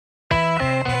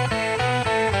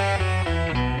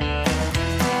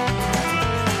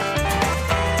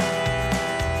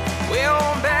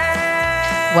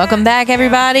Welcome back,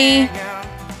 everybody.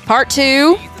 Part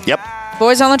 2. Yep.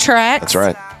 Boys on the Track. That's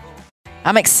right.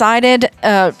 I'm excited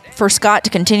for Scott to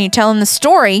continue telling the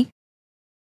story,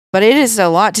 but it is a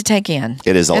lot to take in.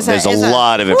 It is. There's a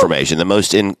lot of information.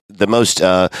 The most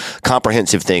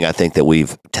comprehensive thing I think that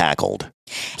we've tackled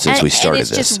since we started it's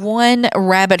this. Just one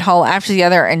rabbit hole after the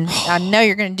other, and I know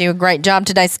you're going to do a great job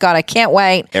today, Scott. I can't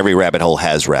wait. Every rabbit hole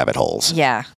has rabbit holes.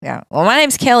 Yeah. Well, my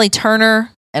name's Kelly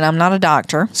Turner, and I'm not a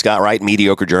doctor. Scott Wright,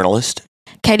 mediocre journalist.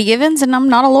 Katie Givens, and I'm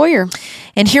not a lawyer.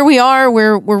 And here we are.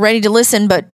 We're ready to listen,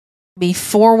 but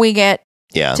before we get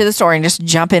to the story and just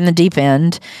jump in the deep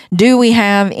end, do we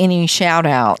have any shout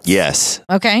outs? Yes.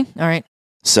 Okay. All right.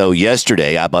 So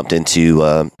yesterday I bumped into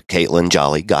Caitlin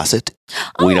Jolly Gossett.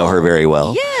 We know her very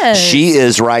well. Yes. She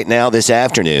is right now this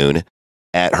afternoon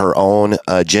at her own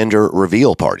gender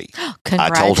reveal party. I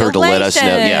told her to let us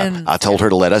know. Yeah. I told her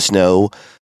to let us know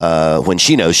when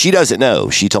she knows. She doesn't know.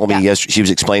 She told me yesterday, she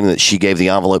was explaining that she gave the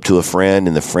envelope to a friend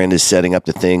and the friend is setting up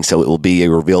the thing. So it will be a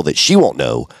reveal that she won't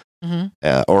know.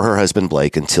 Or her husband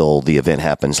Blake until the event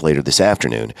happens later this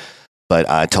afternoon. But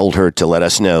I told her to let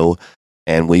us know,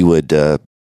 and we would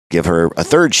give her a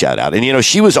third shout out. And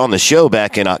she was on the show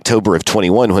back in October of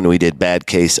 21 when we did Bad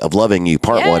Case of Loving You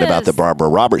Part 1 about the Barbara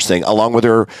Roberts thing, along with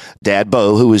her dad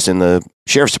Bo, who was in the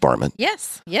sheriff's department.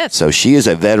 Yes. So she is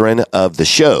a veteran of the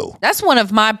show. That's one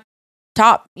of my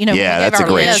top. Yeah, that's a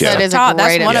great show. That is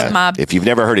that's one of my. If you've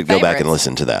never heard it, favorites. Go back and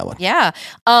listen to that one. Yeah.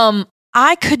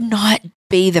 I could not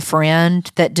be the friend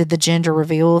that did the gender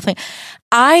reveal thing.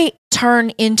 I turn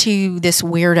into this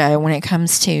weirdo when it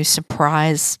comes to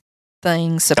surprise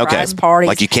things, surprise parties.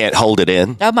 Like you can't hold it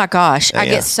in. Oh my gosh. I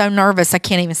get so nervous I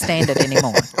can't even stand it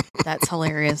anymore. That's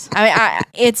hilarious. I mean,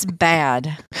 it's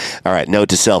bad. All right. Note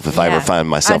to self if I ever find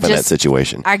myself in that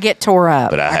situation. I get tore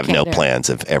up. But I have no plans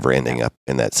of ever ending up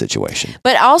in that situation.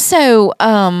 But also,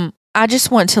 I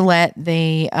just want to let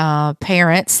the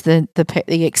parents, the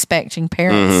expecting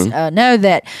parents, know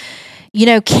that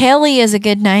Kelly is a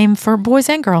good name for boys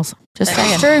and girls. Just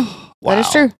saying. That's true. Wow. That is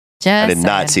true. I did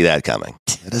not see that coming.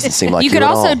 It doesn't seem like you could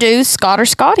also do Scott or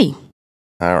Scotty.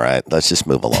 All right, let's just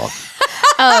move along.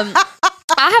 I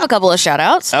have a couple of shout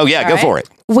outs. Oh yeah, go for it.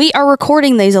 We are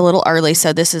recording these a little early,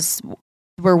 so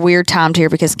we're weird timed here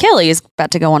because Kelly is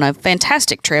about to go on a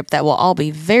fantastic trip that we'll all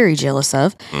be very jealous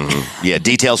of. Yeah,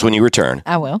 details when you return.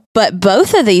 I will. But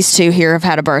both of these two here have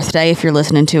had a birthday if you're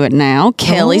listening to it now.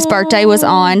 Kelly's birthday was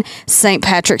on St.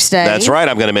 Patrick's Day. That's right.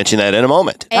 I'm going to mention that in a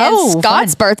moment. And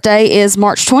Scott's birthday is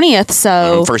March 20th,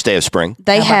 so first day of spring.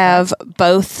 They have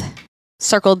both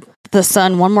circled the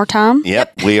sun one more time.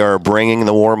 Yep. We are bringing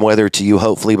the warm weather to you.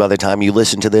 Hopefully by the time you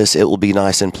listen to this, it will be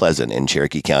nice and pleasant in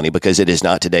Cherokee County because it is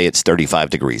not today. It's 35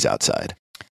 degrees outside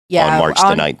on March the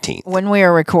 19th. When we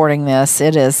are recording this,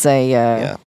 it is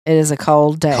it is a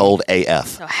cold day. Cold AF.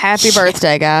 So happy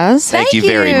birthday, guys. Thank you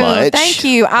very much. Thank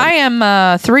you. I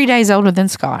am 3 days older than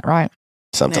Scott, right?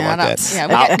 Something like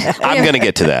that. I'm going to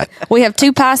get to that. We have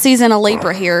 2 Pisces and a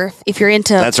Libra here. If you're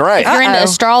into That's right. If you're into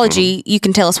astrology, you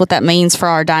can tell us what that means for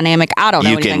our dynamic. I don't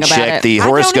know anything about it. You can check the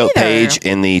horoscope page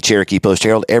in the Cherokee Post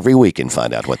Herald every week and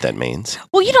find out what that means.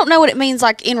 Well, you don't know what it means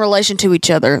like in relation to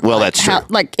each other. Well, that's true.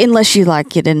 Unless you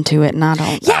get into it, and I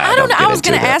don't. Yeah, I don't know. I was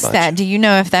going to ask that. Do you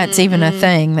know if that's even a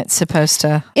thing that's supposed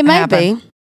to It may happen? be.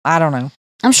 I don't know.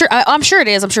 I'm sure it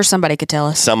is. I'm sure somebody could tell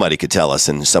us. Somebody could tell us,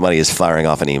 and somebody is firing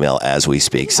off an email as we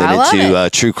speak. Send it to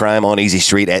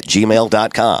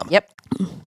truecrimeoneasystreet@gmail.com. Yep.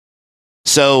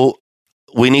 So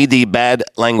we need the bad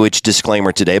language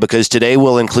disclaimer today because today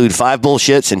will include 5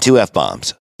 bullshits and 2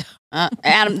 F-bombs.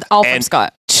 Adam, all from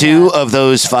Scott. 2 of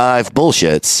those 5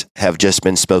 bullshits have just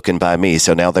been spoken by me,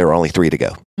 so now there are only 3 to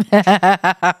go.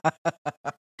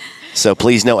 So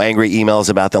please no angry emails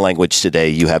about the language today.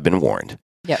 You have been warned.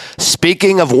 Yep.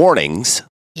 Speaking of warnings,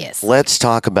 yes, let's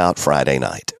talk about Friday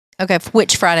night. Okay,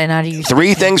 which Friday night are you?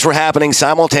 3 things were happening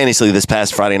simultaneously this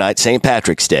past Friday night, St.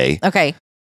 Patrick's Day. Okay.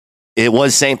 It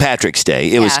was St. Patrick's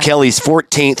Day. It was Kelly's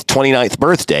 14th, 29th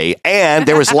birthday, and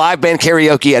there was live band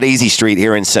karaoke at Easy Street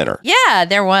here in Center. Yeah,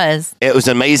 there was. It was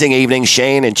an amazing evening.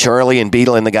 Shane and Charlie and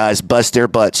Beetle and the guys bust their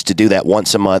butts to do that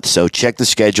once a month, so check the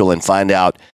schedule and find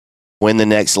out when the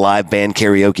next live band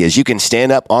karaoke is. You can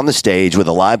stand up on the stage with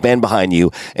a live band behind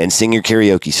you and sing your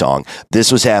karaoke song.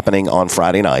 This was happening on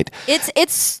Friday night. They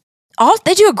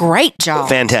do a great job.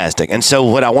 Fantastic. And so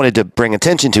what I wanted to bring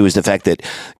attention to is the fact that,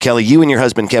 Kelly, you and your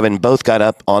husband, Kevin, both got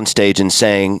up on stage and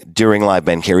sang during live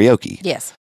band karaoke.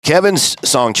 Yes. Kevin's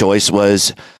song choice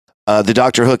was the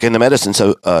Dr. Hook and the Medicine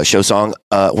Show song,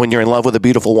 When You're in Love with a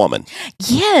Beautiful Woman.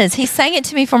 Yes, he sang it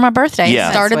to me for my birthday.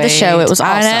 Yeah. Started the show. It was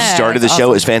awesome. Started the show.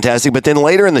 It was fantastic. But then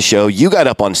later in the show, you got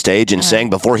up on stage and sang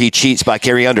Before He Cheats by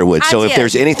Carrie Underwood. So if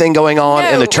there's anything going on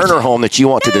in the Turner home that you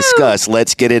want to discuss,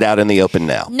 let's get it out in the open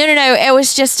now. No. It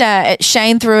was just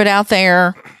Shane threw it out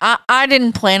there. I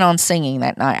didn't plan on singing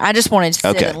that night. I just wanted to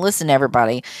sit and listen to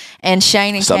everybody. And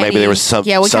Shane and Katie, maybe there was some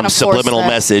subliminal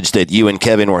message that you and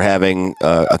Kevin were having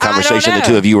a conversation the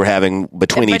two of you were having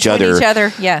between each other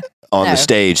on the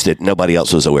stage that nobody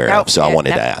else was aware of. So I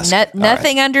wanted to ask.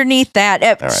 Nothing underneath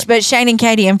that. But Shane and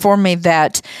Katie informed me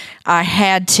that I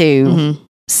had to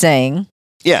sing.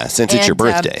 Yeah, since it's your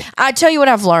birthday. I tell you what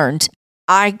I've learned.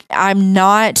 I'm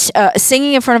not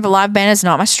singing in front of a live band is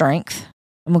not my strength.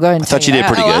 I'm gonna go ahead and I thought you did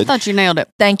pretty good. I thought you nailed it.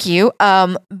 Thank you.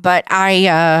 But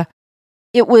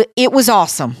it was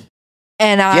awesome.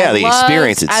 And the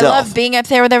experience itself. I love being up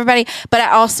there with everybody, but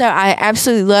I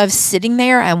absolutely love sitting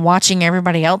there and watching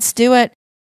everybody else do it.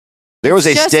 There was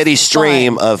a steady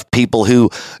stream of people who,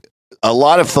 a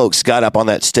lot of folks got up on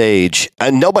that stage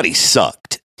and nobody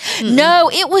sucked.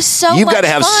 No, it was so You've got to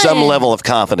have fun. some level of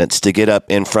confidence to get up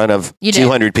in front of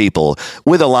 200 people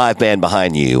with a live band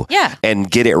behind you and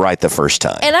get it right the first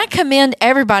time. And I commend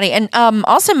everybody. And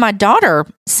also my daughter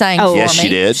sang for me. Yes, she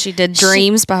did. She did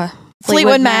Dreams by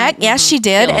Fleetwood Mac. Yes, she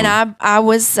did. And I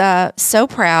was so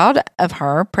proud of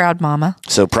her. Proud mama.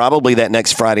 So probably that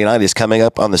next Friday night is coming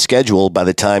up on the schedule by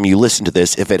the time you listen to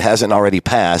this, if it hasn't already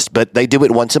passed. But they do it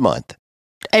once a month.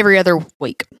 Every other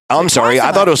week. Oh, I'm sorry.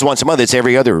 I thought it was once a month. It's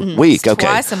every other week. Okay.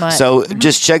 Twice a month. So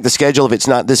just check the schedule. If it's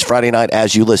not this Friday night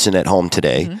as you listen at home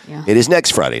today, it is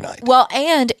next Friday night. Well,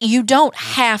 and you don't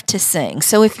have to sing.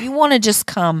 So if you want to just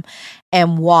come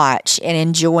and watch and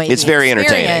enjoy it's very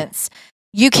entertaining.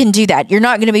 You can do that. You're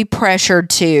not going to be pressured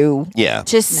to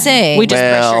sing. We just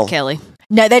pressured Kelly.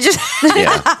 No, they just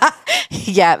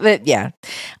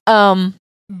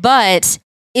but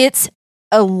it's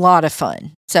a lot of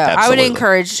fun. So Absolutely. I would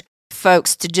encourage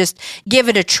folks to just give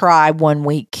it a try one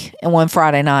week and one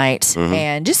Friday night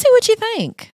and just see what you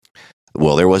think.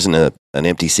 Well, there wasn't an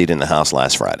empty seat in the house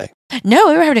last Friday. No,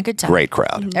 we were having a good time. Great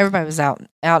crowd. Everybody was out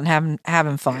and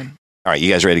having fun. All right,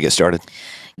 you guys ready to get started?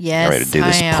 Yes, ready to do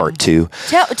this part 2.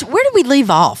 Where did we leave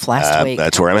off last week?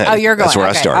 That's where I'm at. Oh, you're going. That's where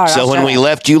I start. Right, so when we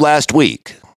left you last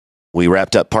week, we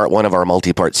wrapped up part 1 of our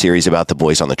multi-part series about the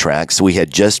boys on the tracks. We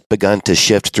had just begun to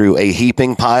shift through a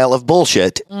heaping pile of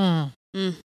bullshit that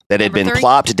had been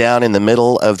plopped down in the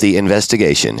middle of the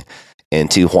investigation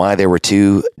into why there were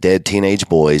 2 dead teenage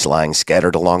boys lying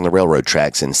scattered along the railroad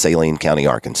tracks in Saline County,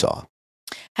 Arkansas.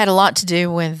 Had a lot to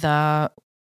do with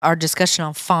our discussion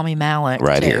on Fahmy Malek.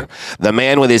 Right here. The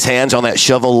man with his hands on that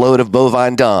shovel load of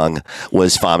bovine dung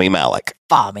was Fahmy Malek.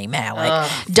 Fahmy Malek.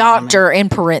 Doctor in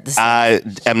parentheses. I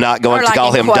am not going to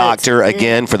call him doctor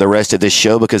again for the rest of this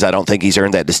show because I don't think he's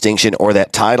earned that distinction or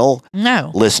that title. No.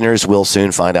 Listeners will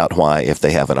soon find out why if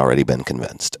they haven't already been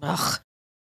convinced. Ugh.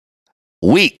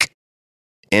 Weak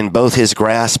in both his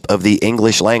grasp of the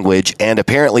English language and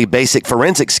apparently basic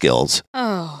forensic skills.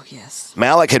 Oh, yes.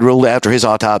 Malek had ruled after his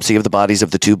autopsy of the bodies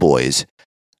of the 2 boys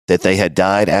that they had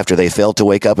died after they failed to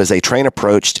wake up as a train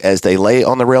approached as they lay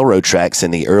on the railroad tracks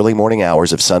in the early morning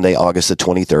hours of Sunday, August the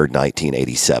 23rd,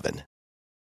 1987.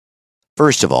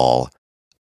 First of all,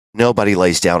 nobody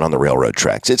lays down on the railroad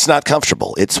tracks. It's not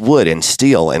comfortable. It's wood and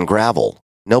steel and gravel.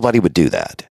 Nobody would do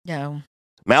that. No.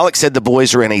 Malek said the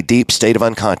boys were in a deep state of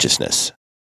unconsciousness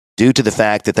due to the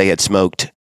fact that they had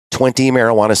smoked 20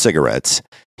 marijuana cigarettes.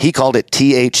 He called it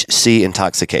THC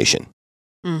intoxication,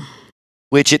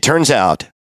 which it turns out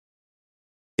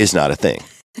is not a thing.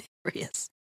 Yes.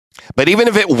 But even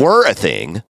if it were a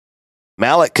thing,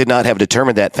 Malek could not have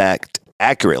determined that fact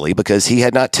accurately because he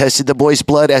had not tested the boy's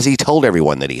blood as he told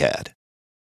everyone that he had.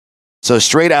 So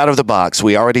straight out of the box,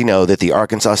 we already know that the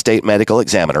Arkansas State Medical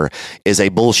Examiner is a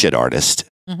bullshit artist,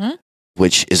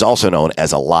 which is also known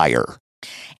as a liar.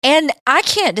 And I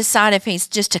can't decide if he's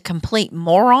just a complete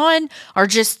moron or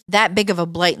just that big of a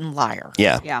blatant liar.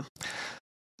 Yeah.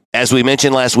 As we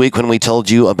mentioned last week when we told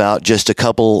you about just a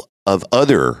couple of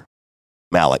other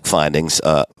Malek findings,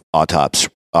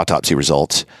 autopsy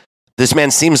results, this man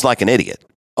seems like an idiot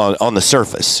on the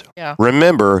surface. Yeah.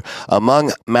 Remember,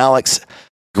 among Malek's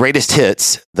greatest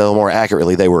hits, though more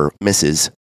accurately they were misses,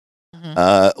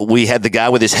 we had the guy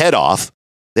with his head off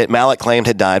that Malek claimed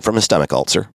had died from a stomach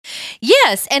ulcer.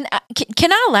 Yes, and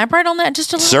can I elaborate on that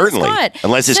just a little? Certainly, Scott?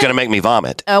 unless it's going to make me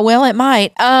vomit. Well, it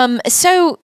might.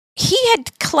 So he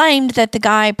had claimed that the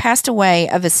guy passed away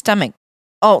of a stomach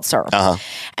ulcer.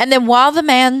 And then while the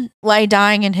man lay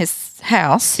dying in his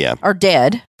house, or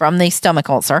dead from the stomach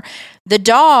ulcer, the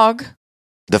dog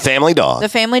The family dog. The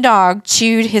family dog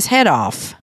chewed his head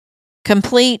off.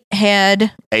 Complete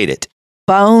head. Ate it.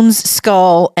 Bones,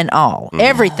 skull, and all.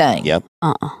 Everything. Yep.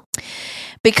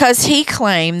 Because he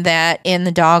claimed that in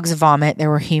the dog's vomit, there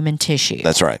were human tissue.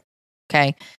 That's right.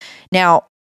 Okay. Now,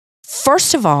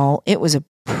 first of all, it was a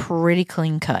pretty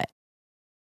clean cut.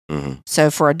 So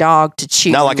for a dog to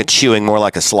chew. Not like a chewing, more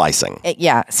like a slicing.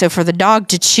 Yeah. So for the dog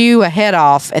to chew a head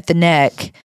off at the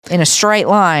neck in a straight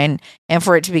line and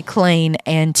for it to be clean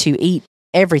and to eat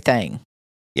everything.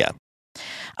 Yeah.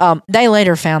 They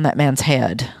later found that man's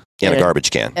head. In a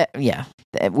garbage can. Yeah.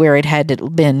 Where it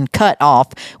had been cut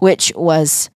off, which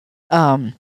was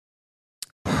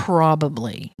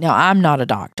probably. Now, I'm not a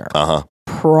doctor.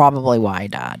 Probably why he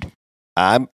died.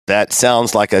 That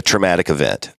sounds like a traumatic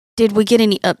event. Did we get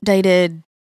any updated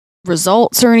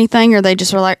results or anything? Or they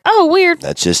just were like, oh, weird.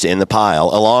 That's just in the pile.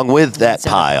 Along with that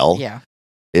pile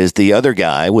is the other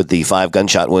guy with the 5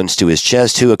 gunshot wounds to his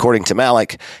chest who, according to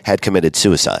Malik, had committed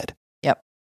suicide. Yep.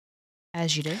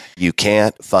 As you do. You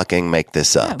can't fucking make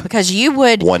this up. No, because you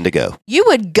would. One to go. You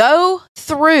would go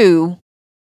through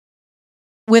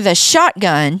with a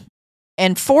shotgun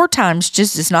and 4 times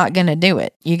just is not going to do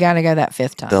it. You got to go that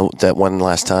 5th time. That one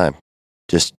last time.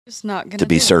 Just not gonna to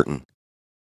be certain.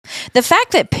 The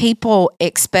fact that people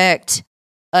expect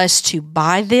us to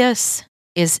buy this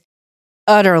is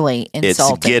utterly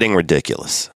insulting. It's getting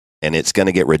ridiculous. And it's going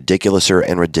to get ridiculouser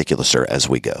and ridiculouser as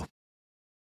we go.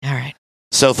 All right.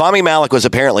 So Fahmy Malik was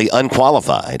apparently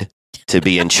unqualified to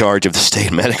be in charge of the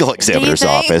state medical examiner's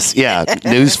office. Yeah,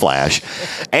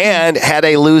 newsflash. And had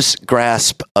a loose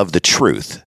grasp of the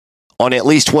truth on at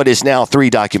least what is now 3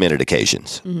 documented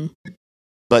occasions.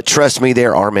 But trust me,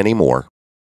 there are many more.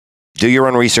 Do your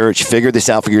own research. Figure this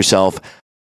out for yourself.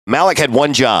 Malik had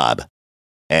one job,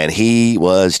 and he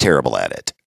was terrible at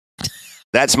it.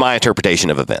 That's my interpretation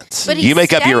of events. But you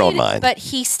make up your own mind. But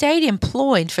he stayed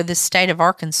employed for the state of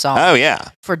Arkansas. Oh,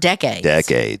 yeah. For decades.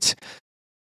 Decades.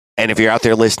 And if you're out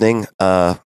there listening,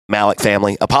 Malik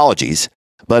family, apologies.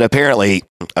 But apparently,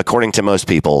 according to most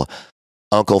people,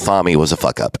 Uncle Fahmy was a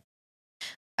fuck-up.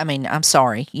 I mean, I'm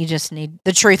sorry. You just need...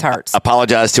 The truth hurts.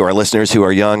 Apologize to our listeners who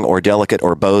are young or delicate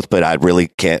or both, but I really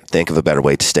can't think of a better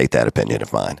way to state that opinion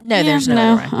of mine. No, there's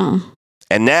no way.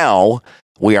 And now,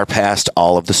 we are past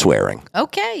all of the swearing.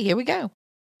 Okay, here we go.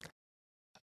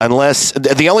 Unless...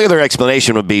 The only other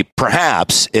explanation would be,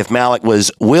 perhaps, if Malik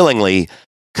was willingly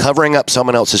covering up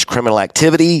someone else's criminal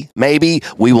activity, maybe.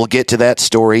 We will get to that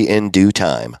story in due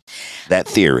time. That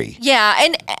theory. Yeah,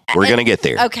 and we're going to get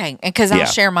there. Okay, because I'll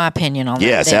share my opinion on that.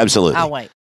 Yes, absolutely. I'll wait.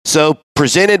 So,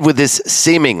 presented with this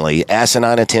seemingly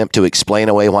asinine attempt to explain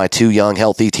away why 2 young,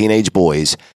 healthy teenage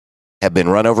boys have been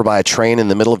run over by a train in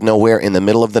the middle of nowhere in the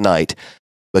middle of the night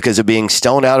because of being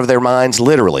stoned out of their minds,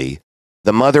 literally,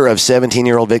 the mother of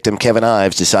 17-year-old victim Kevin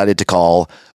Ives decided to call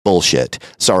bullshit.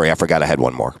 Sorry, I forgot I had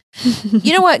one more.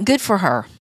 You know what? Good for her.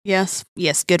 Yes,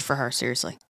 good for her,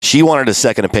 seriously. She wanted a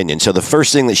second opinion. So the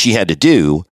first thing that she had to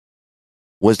do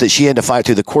was that she had to fight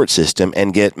through the court system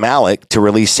and get Malik to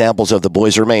release samples of the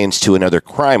boys' remains to another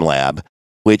crime lab,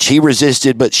 which he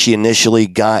resisted, but she initially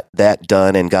got that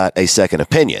done and got a second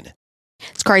opinion.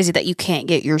 It's crazy that you can't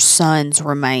get your son's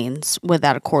remains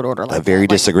without a court order like that. A very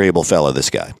disagreeable fellow, this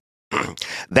guy.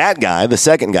 That guy, the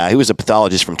second guy, who was a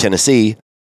pathologist from Tennessee,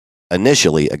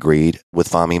 initially agreed with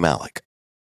Fahmy Malik.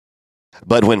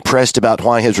 But when pressed about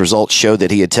why his results showed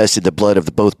that he had tested the blood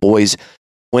of both boys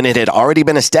when it had already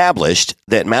been established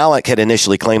that Malik had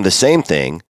initially claimed the same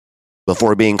thing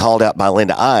before being called out by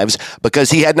Linda Ives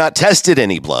because he had not tested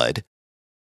any blood,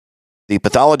 the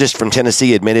pathologist from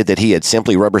Tennessee admitted that he had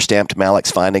simply rubber-stamped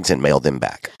Malik's findings and mailed them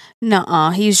back. Nuh-uh.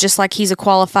 He's just like, he's a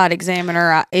qualified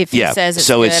examiner. If he says it's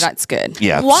good, it's good.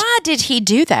 Yeah. Why did he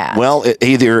do that? Well,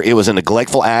 either it was a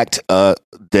neglectful act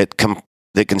that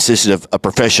consisted of a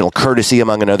professional courtesy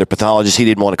among another pathologist. He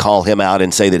didn't want to call him out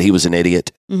and say that he was an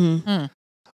idiot.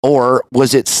 Or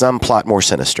was it some plot more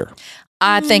sinister?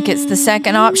 I think it's the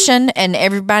second option, and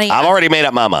everybody... I've already made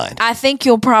up my mind. I think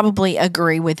you'll probably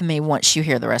agree with me once you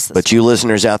hear the rest of this. But you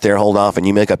listeners out there, hold off and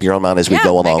you make up your own mind as we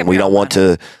go along. We don't want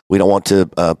to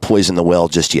poison the well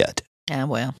just yet. Yeah,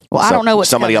 well, I don't know what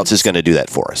somebody else is going to do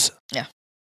that for us. Yeah.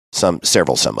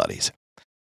 Several somebodies.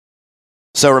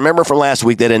 So remember from last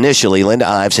week that initially Linda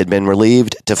Ives had been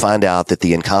relieved to find out that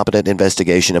the incompetent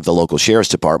investigation of the local sheriff's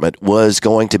department was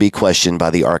going to be questioned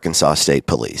by the Arkansas State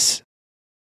Police.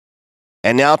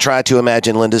 And now try to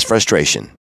imagine Linda's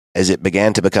frustration as it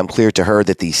began to become clear to her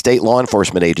that the state law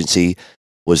enforcement agency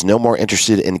was no more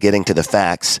interested in getting to the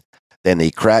facts than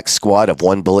the crack squad of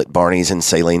One Bullet Barneys in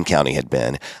Saline County had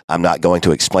been. I'm not going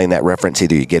to explain that reference.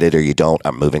 Either you get it or you don't.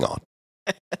 I'm moving on.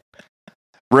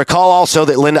 Recall also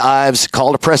that Linda Ives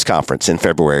called a press conference in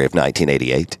February of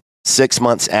 1988, 6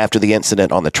 months after the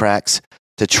incident on the tracks,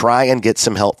 to try and get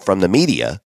some help from the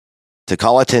media to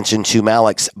call attention to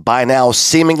Malik's by now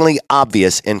seemingly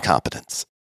obvious incompetence.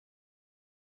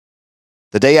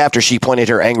 The day after she pointed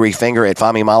her angry finger at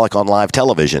Fahmy Malak on live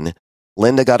television,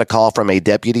 Linda got a call from a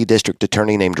deputy district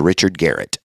attorney named Richard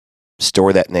Garrett.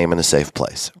 Store that name in a safe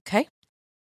place. Okay.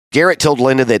 Garrett told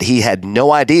Linda that he had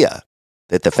no idea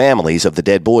that the families of the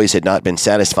dead boys had not been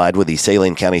satisfied with the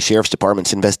Saline County Sheriff's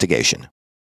Department's investigation.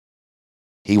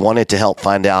 He wanted to help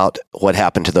find out what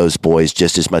happened to those boys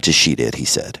just as much as she did, he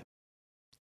said.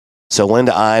 So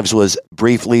Linda Ives was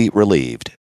briefly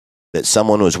relieved that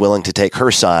someone was willing to take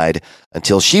her side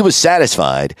until she was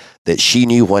satisfied that she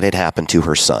knew what had happened to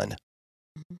her son.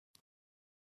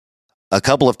 A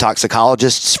couple of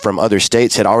toxicologists from other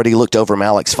states had already looked over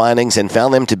Malik's findings and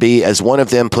found them to be, as one of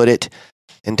them put it,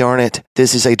 and darn it,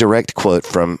 this is a direct quote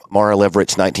from Mara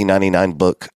Leverett's 1999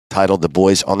 book titled The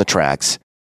Boys on the Tracks,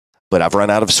 but I've run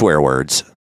out of swear words.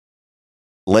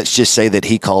 Let's just say that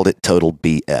he called it total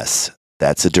BS.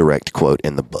 That's a direct quote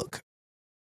in the book.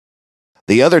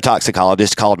 The other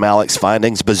toxicologist called Malik's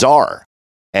findings bizarre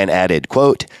and added,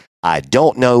 quote, I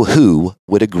don't know who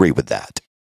would agree with that.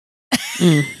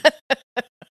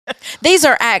 These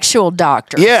are actual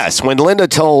doctors. Yes, when Linda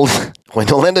told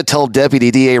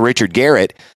Deputy DA Richard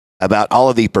Garrett about all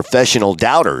of the professional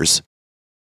doubters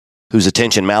whose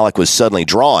attention Malik was suddenly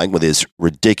drawing with his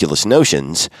ridiculous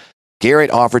notions,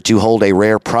 Garrett offered to hold a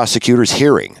rare prosecutor's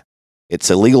hearing. It's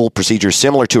a legal procedure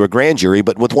similar to a grand jury,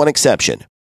 but with one exception.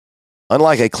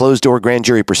 Unlike a closed-door grand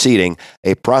jury proceeding,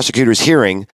 a prosecutor's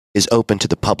hearing is open to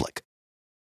the public.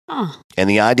 And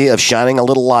the idea of shining a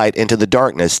little light into the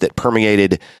darkness that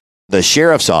permeated the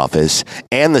sheriff's office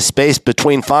and the space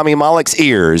between Fahmy Malik's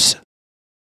ears,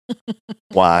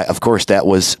 why, of course, that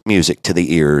was music to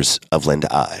the ears of Linda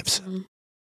Ives.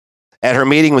 At her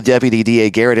meeting with Deputy DA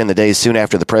Garrett in the days soon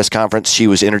after the press conference, she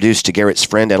was introduced to Garrett's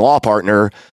friend and law partner,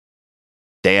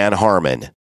 Dan Harmon.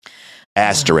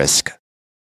 Asterisk.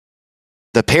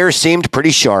 The pair seemed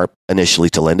pretty sharp initially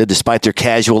to Linda, despite their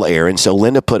casual air, and so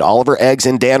Linda put all of her eggs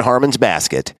in Dan Harmon's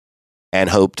basket and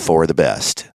hoped for the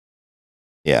best.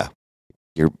 Yeah,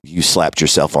 you slapped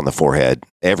yourself on the forehead.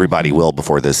 Everybody will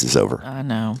before this is over. I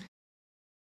know.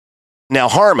 Now,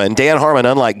 Dan Harmon,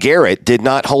 unlike Garrett, did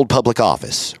not hold public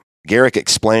office. Garrett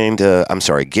explained to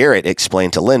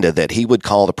Linda that he would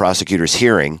call the prosecutor's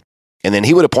hearing, and then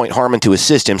he would appoint Harmon to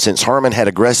assist him, since Harmon had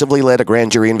aggressively led a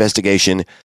grand jury investigation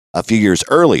a few years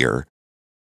earlier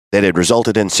that had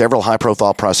resulted in several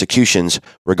high-profile prosecutions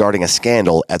regarding a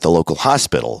scandal at the local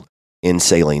hospital in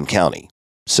Saline County.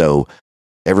 So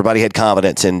everybody had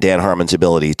confidence in Dan Harmon's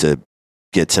ability to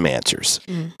get some answers.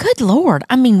 Good Lord.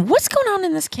 I mean, what's going on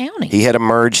in this county? He had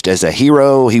emerged as a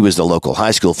hero. He was the local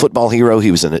high school football hero.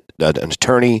 He was an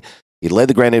attorney. He led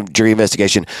the grand jury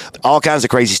investigation. All kinds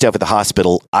of crazy stuff at the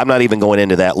hospital. I'm not even going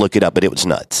into that. Look it up, but it was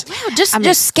nuts. Wow,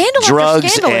 just scandal drugs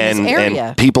after scandal in this area.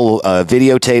 And people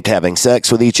videotaped having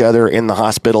sex with each other in the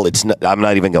hospital. I'm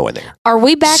not even going there. Are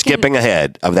we back? Skipping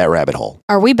ahead of that rabbit hole.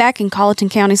 Are we back in Colleton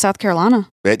County, South Carolina?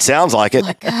 It sounds like it.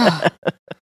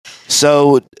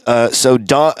 So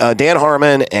Dan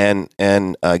Harmon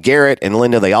and Garrett and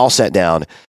Linda, they all sat down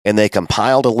and they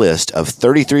compiled a list of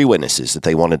 33 witnesses that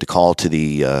they wanted to call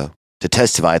to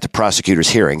testify at the prosecutor's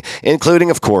hearing,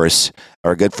 including, of course,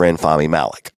 our good friend Fahmy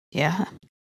Malik. Yeah.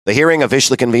 The hearing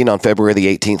officially convened on February the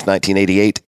 18th,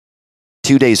 1988.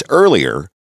 2 days earlier,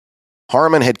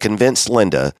 Harmon had convinced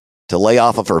Linda to lay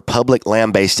off of her public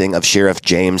lambasting of Sheriff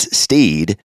James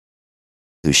Steed,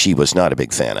 who she was not a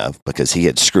big fan of because he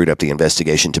had screwed up the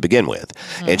investigation to begin with.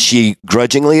 And she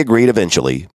grudgingly agreed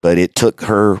eventually, but it took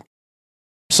her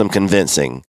some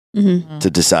convincing to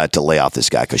decide to lay off this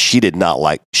guy because she did not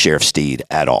like Sheriff Steed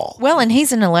at all. Well, and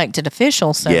he's an elected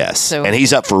official. Yes, and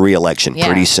he's up for re-election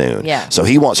pretty soon. Yeah. So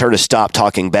he wants her to stop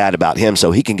talking bad about him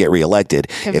so he can get reelected.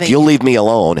 If you'll leave me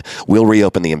alone, we'll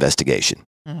reopen the investigation.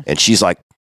 And she's like,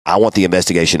 I want the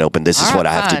investigation open. This is what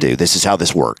I have to do. This is how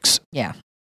this works. Yeah.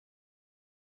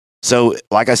 So,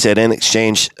 like I said, in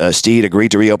exchange, Steed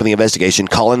agreed to reopen the investigation,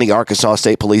 calling the Arkansas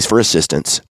State Police for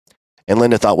assistance. And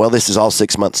Linda thought, well, this is all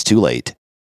 6 months too late.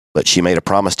 But she made a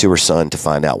promise to her son to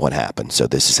find out what happened. So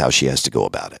this is how she has to go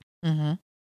about it.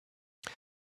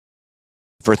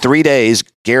 For 3 days,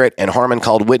 Garrett and Harmon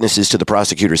called witnesses to the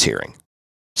prosecutor's hearing.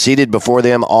 Seated before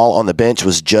them all on the bench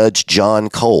was Judge John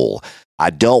Cole. I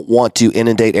don't want to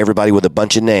inundate everybody with a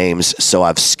bunch of names, so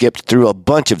I've skipped through a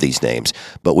bunch of these names.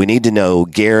 But we need to know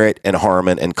Garrett and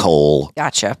Harmon and Cole.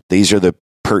 Gotcha. These are the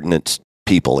pertinent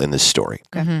people in this story.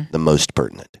 The most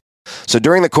pertinent. So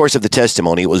during the course of the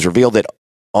testimony, it was revealed that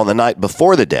On the night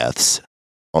before the deaths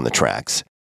on the tracks,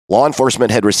 law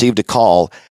enforcement had received a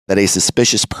call that a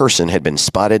suspicious person had been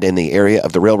spotted in the area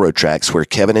of the railroad tracks where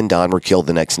Kevin and Don were killed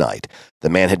the next night. The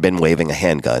man had been waving a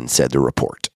handgun, said the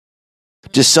report.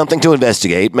 Just something to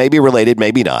investigate, maybe related,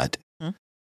 maybe not.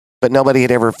 But nobody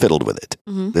had ever fiddled with it.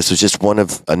 This was just one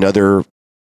of another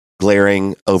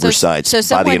glaring oversights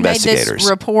by the investigators. Made this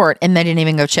report and they didn't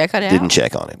even go check it out? Didn't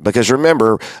check on it. Because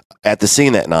remember, at the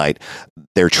scene that night,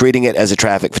 they're treating it as a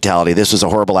traffic fatality. This was a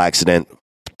horrible accident.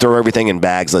 Throw everything in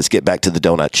bags. Let's get back to the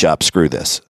donut shop. Screw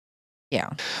this. Yeah.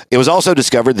 It was also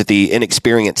discovered that the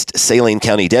inexperienced Saline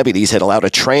County deputies had allowed a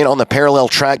train on the parallel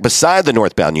track beside the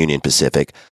northbound Union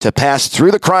Pacific to pass through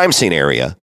the crime scene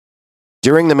area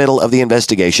during the middle of the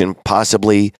investigation,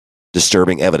 possibly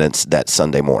disturbing evidence that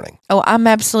Sunday morning. Oh, I'm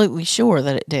absolutely sure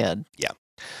that it did. Yeah.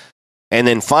 And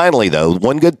then finally, though,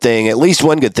 at least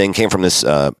one good thing came from this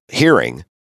hearing.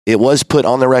 It was put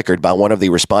on the record by one of the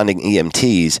responding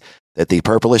EMTs that the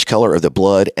purplish color of the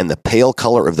blood and the pale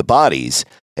color of the bodies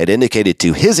had indicated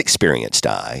to his experienced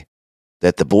eye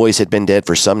that the boys had been dead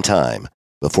for some time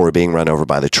before being run over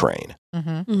by the train.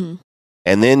 And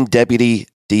then Deputy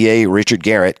DA Richard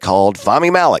Garrett called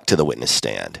Fahmy Malak to the witness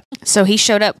stand. So he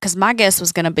showed up because my guess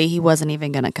was going to be he wasn't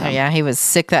even going to come. Oh, yeah, he was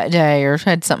sick that day or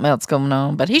had something else going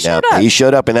on, but he showed up. He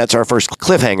showed up, and that's our first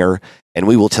cliffhanger, and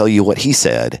we will tell you what he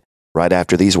said right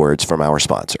after these words from our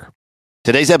sponsor.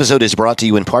 Today's episode is brought to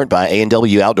you in part by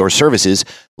A&W Outdoor Services,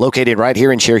 located right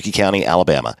here in Cherokee County,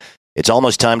 Alabama. It's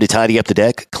almost time to tidy up the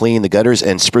deck, clean the gutters,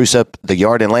 and spruce up the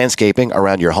yard and landscaping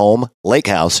around your home, lake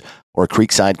house, or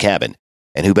creekside cabin.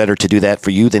 And who better to do that for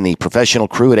you than the professional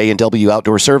crew at A&W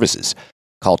Outdoor Services?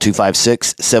 Call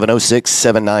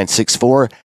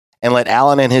 256-706-7964 and let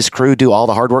Alan and his crew do all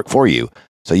the hard work for you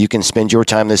so you can spend your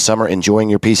time this summer enjoying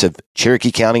your piece of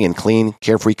Cherokee County in clean,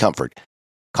 carefree comfort.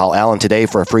 Call Alan today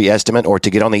for a free estimate or to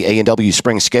get on the A&W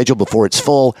spring schedule before it's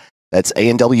full. That's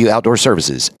A&W Outdoor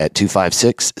Services at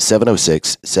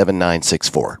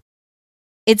 256-706-7964.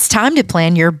 It's time to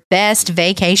plan your best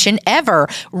vacation ever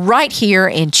right here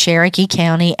in Cherokee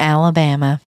County,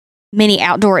 Alabama. Many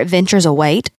outdoor adventures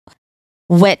await.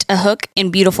 Wet a hook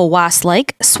in beautiful Weiss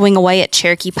Lake, swing away at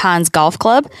Cherokee Pines Golf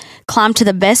Club, climb to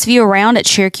the best view around at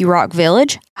Cherokee Rock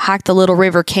Village, hike the Little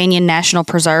River Canyon National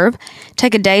Preserve,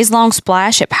 take a days-long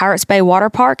splash at Pirates Bay Water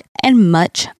Park, and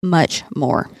much, much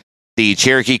more. The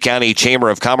Cherokee County Chamber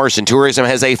of Commerce and Tourism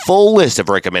has a full list of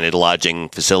recommended lodging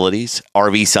facilities,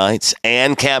 RV sites,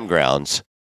 and campgrounds,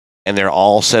 and they're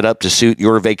all set up to suit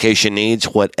your vacation needs,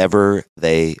 whatever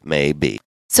they may be.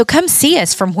 So come see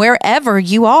us from wherever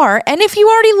you are, and if you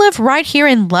already live right here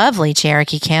in lovely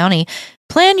Cherokee County,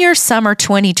 plan your summer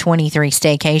 2023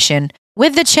 staycation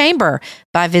with the Chamber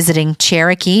by visiting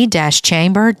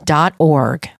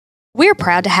cherokee-chamber.org. We're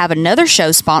proud to have another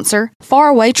show sponsor,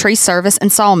 Faraway Tree Service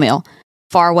and Sawmill.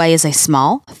 Faraway is a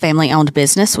small, family-owned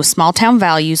business with small-town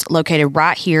values located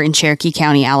right here in Cherokee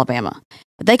County, Alabama.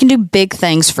 But they can do big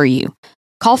things for you.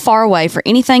 Call Faraway for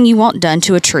anything you want done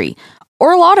to a tree,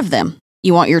 or a lot of them.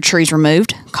 You want your trees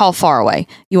removed? Call Faraway.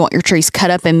 You want your trees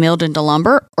cut up and milled into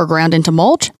lumber or ground into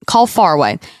mulch? Call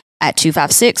Faraway at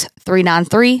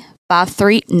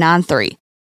 256-393-5393.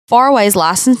 Faraway is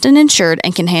licensed and insured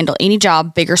and can handle any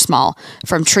job, big or small,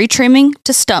 from tree trimming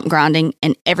to stump grinding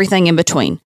and everything in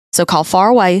between. So call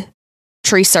Faraway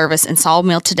Tree Service and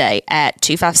Sawmill today at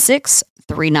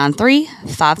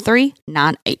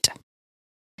 256-393-5398.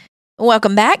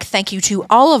 Welcome back. Thank you to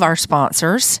all of our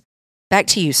sponsors. Back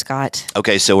to you, Scott.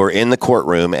 Okay, so we're in the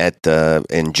courtroom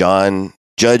in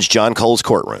Judge John Cole's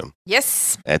courtroom.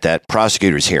 Yes. At that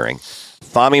prosecutor's hearing.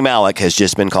 Fahmy Malak has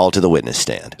just been called to the witness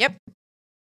stand. Yep.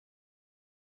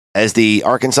 As the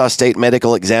Arkansas State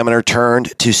Medical Examiner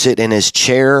turned to sit in his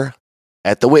chair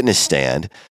at the witness stand,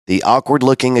 the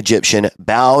awkward-looking Egyptian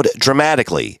bowed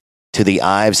dramatically to the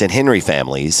Ives and Henry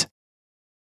families,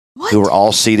 who were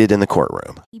all seated in the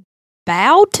courtroom. He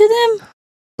bowed to them?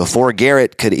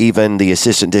 The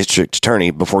assistant district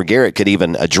attorney, before Garrett could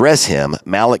even address him,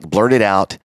 Malak blurted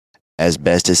out as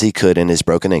best as he could in his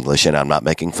broken English, and I'm not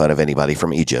making fun of anybody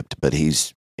from Egypt, but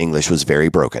his English was very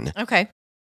broken. Okay.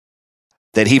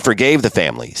 That he forgave the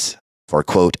families for,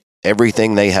 quote,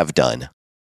 everything they have done.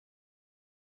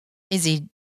 Is he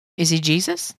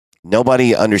Jesus?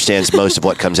 Nobody understands most of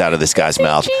what comes out of this guy's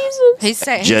mouth. He's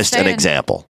just an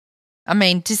example. I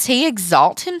mean, does he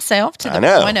exalt himself to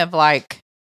the point of like?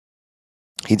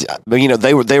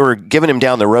 They were giving him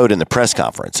down the road in the press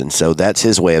conference, and so that's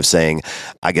his way of saying,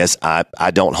 I guess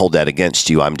I don't hold that against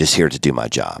you. I'm just here to do my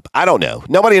job. I don't know.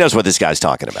 Nobody knows what this guy's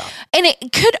talking about. And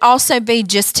it could also be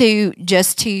just to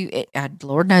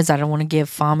Lord knows I don't want to give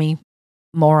Fahmy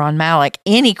more on Malik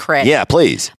any credit. Yeah,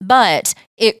 please. But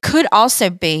it could also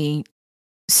be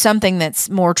something that's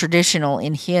more traditional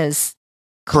in his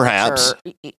perhaps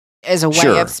culture, as a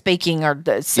way of speaking or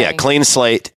saying, clean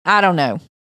slate. I don't know.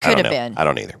 Could have been. I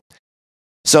don't either.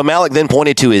 So Malik then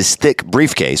pointed to his thick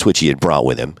briefcase, which he had brought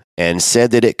with him, and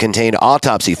said that it contained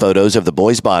autopsy photos of the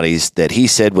boys' bodies that he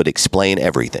said would explain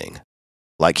everything,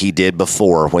 like he did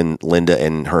before when Linda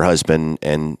and her husband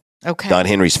and Don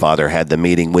Henry's father had the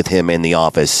meeting with him in the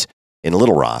office in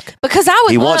Little Rock. Because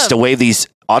he wants to wave these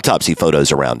autopsy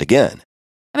photos around again.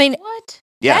 I mean, what?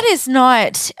 Yeah. That is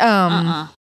not,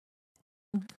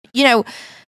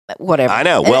 whatever. I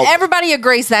know. Well, everybody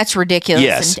agrees that's ridiculous.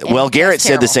 Yes. And Garrett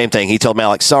said the same thing. He told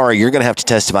Malik, sorry, you're going to have to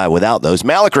testify without those.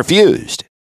 Malik refused.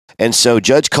 And so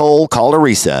Judge Cole called a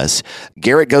recess.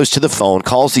 Garrett goes to the phone,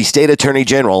 calls the state attorney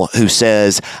general, who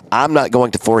says, I'm not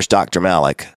going to force Dr.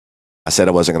 Malik. I said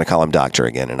I wasn't going to call him doctor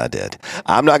again, and I did.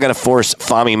 I'm not going to force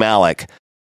Fahmy Malik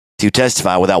to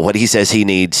testify without what he says he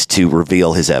needs to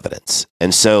reveal his evidence.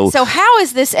 And so how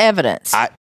is this evidence?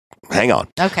 Hang on.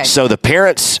 Okay. So the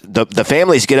parents, the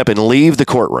families get up and leave the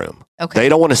courtroom. Okay. They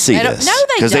don't want to see this. No,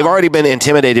 because they've already been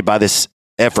intimidated by this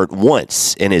effort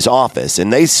once in his office,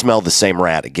 and they smell the same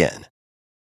rat again.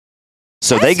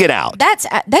 So they get out.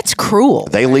 That's cruel.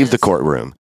 They leave the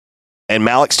courtroom, and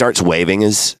Malik starts waving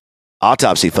his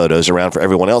autopsy photos around for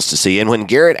everyone else to see. And when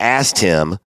Garrett asked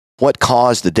him what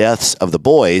caused the deaths of the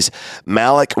boys,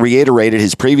 Malik reiterated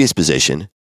his previous position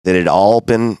that it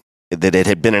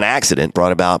had been an accident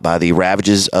brought about by the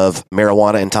ravages of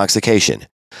marijuana intoxication.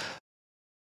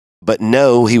 But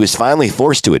no, he was finally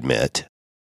forced to admit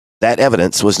that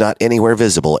evidence was not anywhere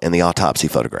visible in the autopsy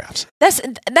photographs.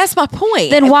 That's my point.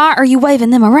 Then why are you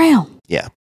waving them around? Yeah.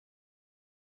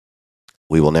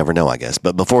 We will never know, I guess.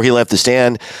 But before he left the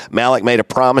stand, Malik made a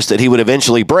promise that he would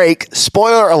eventually break.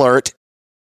 Spoiler alert.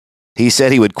 He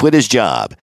said he would quit his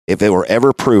job if it were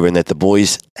ever proven that the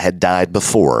boys had died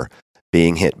before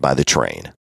being hit by the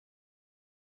train.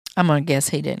 I'm going to guess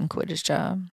he didn't quit his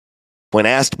job. When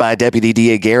asked by Deputy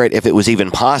DA Garrett if it was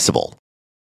even possible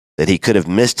that he could have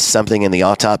missed something in the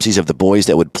autopsies of the boys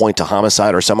that would point to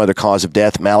homicide or some other cause of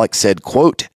death, Malik said,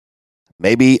 quote,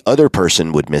 maybe other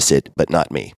person would miss it, but not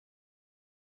me.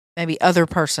 Maybe other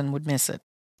person would miss it.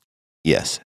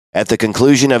 Yes. At the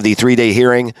conclusion of the 3-day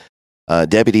hearing,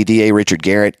 Deputy DA Richard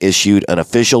Garrett issued an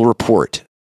official report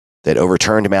that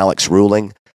overturned Malik's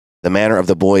ruling. The manner of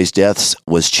the boys' deaths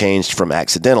was changed from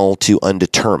accidental to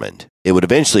undetermined. It would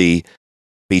eventually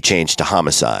be changed to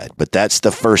homicide, but that's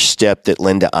the first step that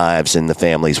Linda Ives and the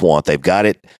families want. They've got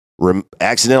it.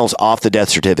 Accidental's off the death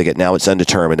certificate. Now it's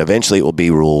undetermined. Eventually it will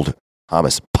be ruled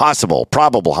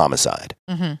probable homicide.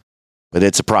 Mm-hmm. But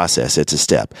it's a process. It's a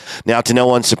step. Now, to no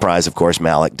one's surprise, of course,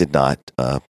 Malik did not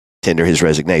tender his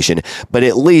resignation, but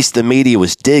at least the media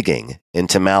was digging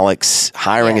into Malik's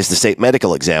hiring as the state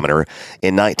medical examiner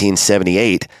in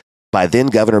 1978 by then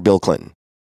Governor Bill Clinton.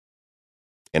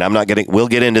 And we'll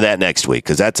get into that next week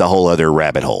because that's a whole other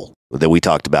rabbit hole that we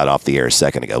talked about off the air a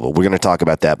second ago, but we're going to talk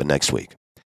about that next week.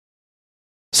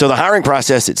 So the hiring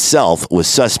process itself was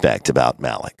suspect about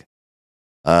Malik.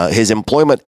 His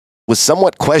employment was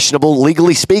somewhat questionable,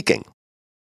 legally speaking.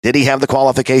 Did he have the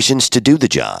qualifications to do the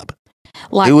job?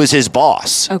 Who was his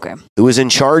boss? Okay. Who was in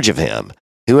charge of him?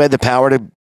 Who had the power to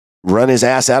run his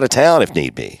ass out of town if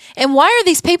need be? And why are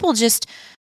these people just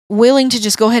willing to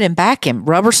just go ahead and back him?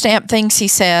 Rubber stamp things he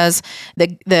says.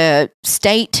 The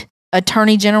state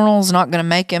attorney general is not going to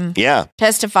make him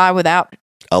testify without.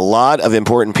 A lot of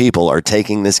important people are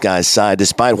taking this guy's side,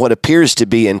 despite what appears to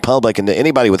be in public, and to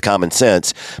anybody with common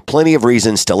sense, plenty of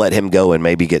reasons to let him go and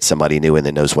maybe get somebody new in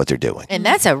that knows what they're doing. And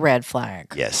that's a red flag.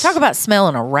 Yes. Talk about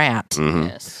smelling a rat. Mm-hmm.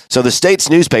 Yes. So the state's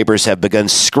newspapers have begun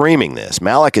screaming this.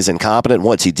 Malik is incompetent.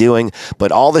 What's he doing?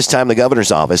 But all this time, the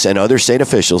governor's office and other state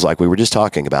officials, like we were just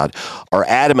talking about, are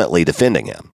adamantly defending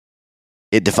him.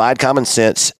 It defied common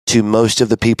sense to most of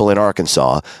the people in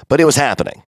Arkansas, but it was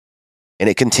happening. And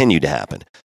it continued to happen.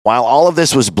 While all of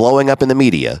this was blowing up in the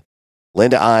media,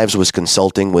 Linda Ives was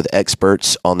consulting with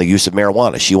experts on the use of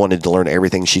marijuana. She wanted to learn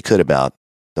everything she could about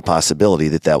the possibility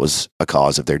that that was a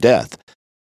cause of their death.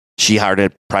 She hired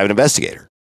a private investigator.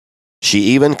 She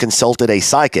even consulted a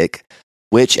psychic,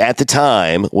 which at the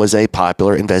time was a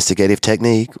popular investigative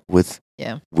technique with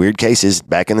weird cases.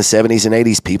 Back in the 70s and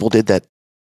 80s, people did that.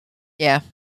 Yeah.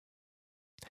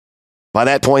 By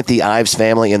that point, the Ives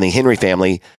family and the Henry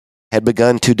family had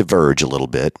begun to diverge a little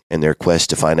bit in their quest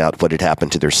to find out what had happened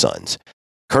to their sons.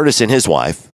 Curtis and his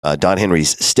wife, Don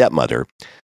Henry's stepmother,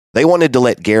 they wanted to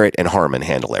let Garrett and Harmon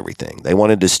handle everything. They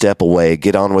wanted to step away,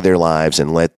 get on with their lives,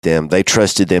 and they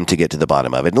trusted them to get to the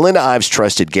bottom of it. And Linda Ives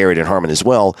trusted Garrett and Harmon as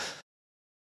well,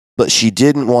 but she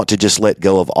didn't want to just let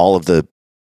go of all of the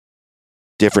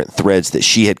different threads that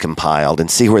she had compiled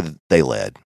and see where they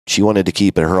led. She wanted to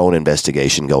keep her own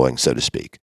investigation going, so to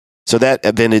speak. So that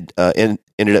ended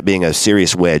up being a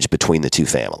serious wedge between the two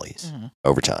families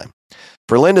over time.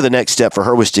 For Linda, the next step for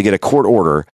her was to get a court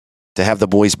order to have the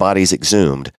boys' bodies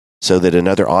exhumed so that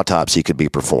another autopsy could be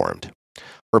performed.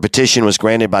 Her petition was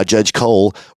granted by Judge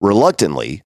Cole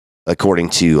reluctantly, according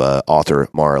to author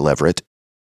Mara Leverett.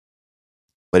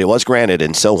 But it was granted,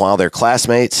 and so while their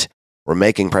classmates were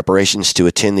making preparations to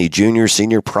attend the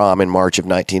junior-senior prom in March of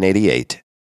 1988,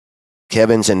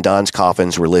 Kevin's and Don's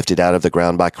coffins were lifted out of the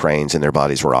ground by cranes and their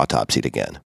bodies were autopsied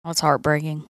again. That's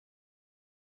heartbreaking.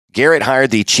 Garrett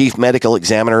hired the chief medical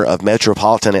examiner of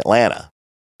Metropolitan Atlanta,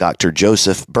 Dr.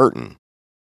 Joseph Burton,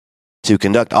 to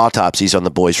conduct autopsies on the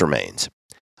boys' remains.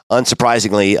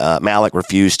 Unsurprisingly, Malek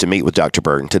refused to meet with Dr.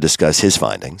 Burton to discuss his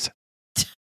findings.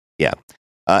 Yeah.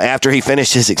 After he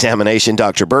finished his examination,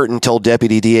 Dr. Burton told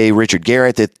Deputy DA Richard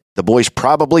Garrett that the boys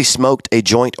probably smoked a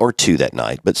joint or two that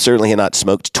night, but certainly had not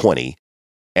smoked 20,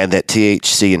 and that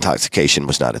THC intoxication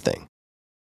was not a thing.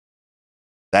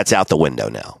 That's out the window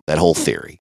now, that whole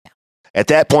theory. At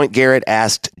that point, Garrett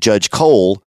asked Judge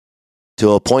Cole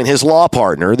to appoint his law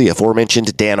partner, the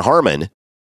aforementioned Dan Harmon,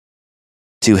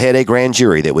 to head a grand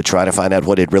jury that would try to find out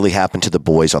what had really happened to the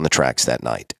boys on the tracks that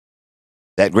night.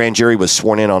 That grand jury was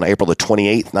sworn in on April the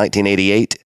 28th,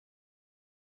 1988,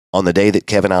 on the day that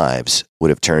Kevin Ives would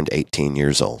have turned 18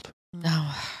 years old.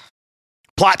 No.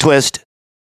 Plot twist.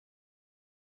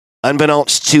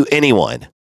 Unbeknownst to anyone,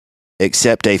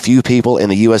 except a few people in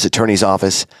the U.S. Attorney's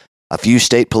Office, a few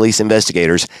state police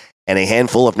investigators, and a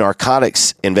handful of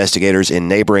narcotics investigators in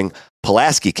neighboring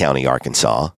Pulaski County,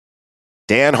 Arkansas,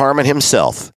 Dan Harmon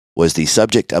himself was the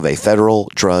subject of a federal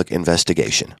drug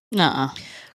investigation.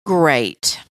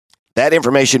 Great. That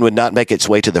information would not make its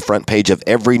way to the front page of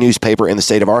every newspaper in the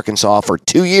state of Arkansas for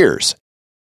 2 years.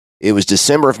 It was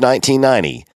December of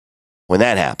 1990 when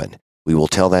that happened. We will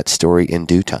tell that story in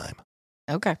due time.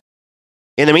 Okay.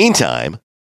 In the meantime,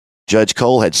 Judge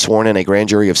Cole had sworn in a grand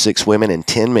jury of 6 women and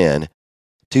 10 men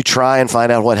to try and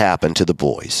find out what happened to the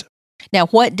boys. Now,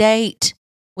 what date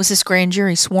was this grand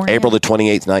jury sworn in? April the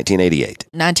 28th, 1988.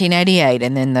 1988,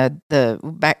 and then the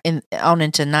back on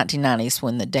into 1990s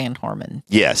when the Dan Harmon.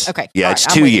 Yes. Okay. Yeah, right,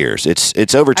 it's 2 years.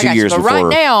 It's over 2 years but before.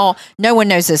 Right now, no one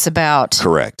knows this about.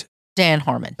 Correct. Dan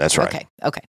Harmon. That's right.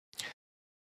 Okay.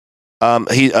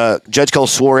 Judge Cole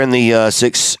swore in the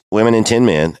 6 women and 10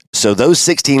 men. So those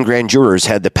 16 grand jurors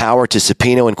had the power to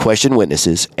subpoena and question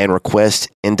witnesses and request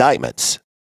indictments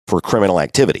for criminal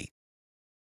activity.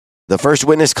 The first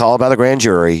witness called by the grand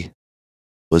jury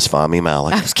was Fahmy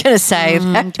Malek. I was going to say,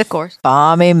 of course,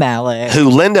 Fahmy Malek, who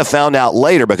Linda found out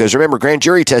later, because remember, grand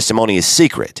jury testimony is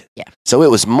secret. Yeah. So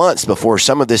it was months before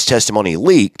some of this testimony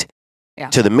leaked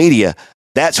to the media.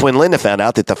 That's when Linda found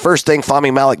out that the first thing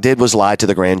Fahmy Malek did was lie to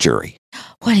the grand jury.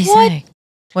 What did he say?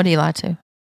 What did he lie to?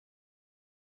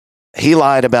 He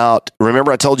lied about,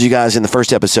 remember I told you guys in the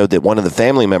first episode that one of the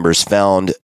family members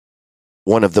found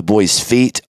one of the boys'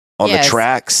 feet on the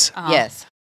tracks? Yes.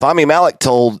 Fahmy Malek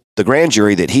told the grand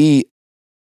jury that he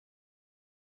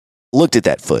looked at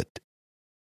that foot,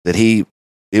 that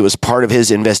it was part of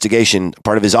his investigation,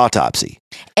 part of his autopsy.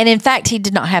 And in fact, he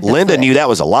did not have the Linda foot. knew that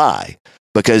was a lie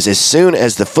because as soon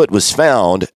as the foot was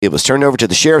found, it was turned over to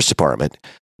the sheriff's department.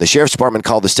 The sheriff's department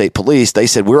called the state police. They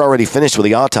said, we're already finished with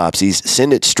the autopsies.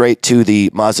 Send it straight to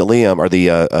the mausoleum or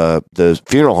the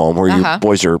funeral home where your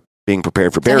boys are being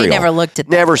prepared for burial. He never looked at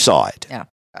that. Never saw it. Yeah.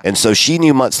 And so she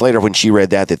knew months later when she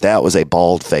read that was a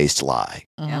bald-faced lie.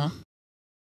 Yeah.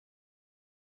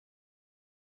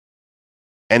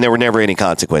 And there were never any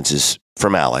consequences for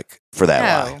Malek for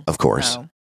that lie, of course. No.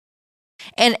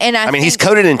 And I mean, he's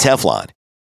coated in Teflon.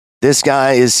 This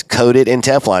guy is coated in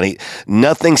Teflon.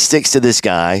 Nothing sticks to this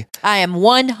guy. I am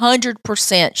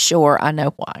 100% sure I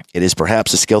know why. It is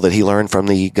perhaps a skill that he learned from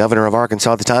the governor of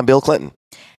Arkansas at the time, Bill Clinton.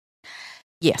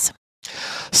 Yes.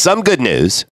 Some good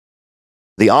news.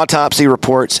 The autopsy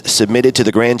reports submitted to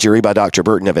the grand jury by Dr.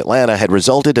 Burton of Atlanta had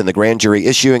resulted in the grand jury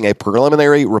issuing a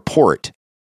preliminary report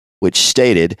which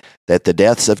stated that the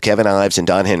deaths of Kevin Ives and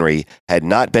Don Henry had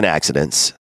not been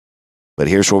accidents. But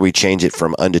here's where we change it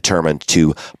from undetermined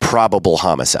to probable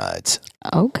homicides.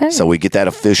 Okay. So we get that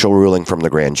official ruling from the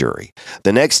grand jury.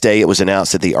 The next day, it was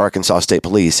announced that the Arkansas State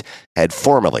Police had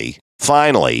finally,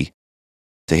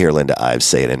 to hear Linda Ives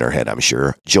say it in her head, I'm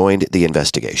sure, joined the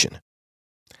investigation.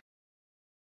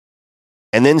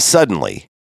 And then suddenly,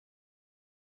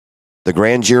 the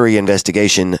grand jury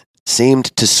investigation seemed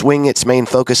to swing its main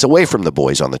focus away from the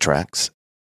boys on the tracks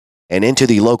and into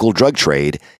the local drug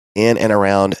trade in and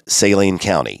around Saline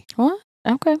County. What?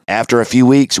 Okay. After a few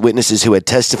weeks, witnesses who had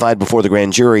testified before the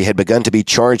grand jury had begun to be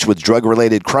charged with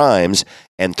drug-related crimes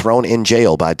and thrown in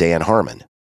jail by Dan Harmon.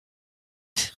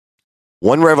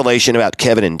 One revelation about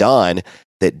Kevin and Don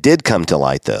that did come to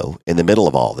light, though, in the middle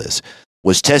of all this,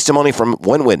 was testimony from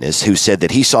one witness who said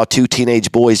that he saw two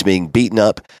teenage boys being beaten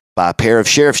up by a pair of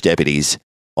sheriff's deputies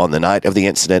on the night of the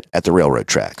incident at the railroad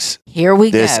tracks. Here we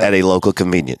go. This at a local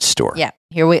convenience store. Yeah.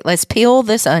 Let's peel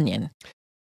this onion.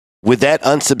 With that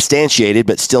unsubstantiated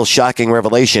but still shocking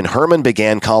revelation, Herman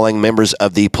began calling members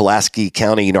of the Pulaski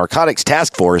County Narcotics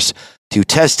Task Force to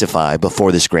testify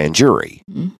before this grand jury.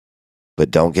 Mm-hmm. But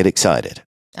don't get excited.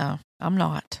 Oh, I'm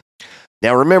not.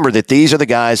 Now remember that these are the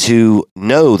guys who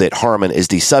know that Harmon is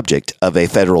the subject of a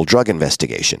federal drug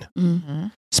investigation. Mm-hmm.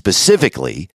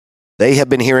 Specifically, they have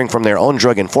been hearing from their own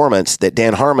drug informants that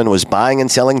Dan Harmon was buying and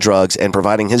selling drugs and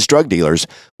providing his drug dealers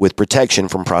with protection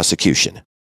from prosecution.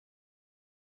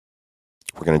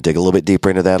 We're going to dig a little bit deeper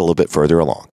into that a little bit further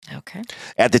along. Okay.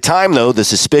 At the time, though, the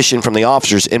suspicion from the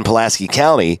officers in Pulaski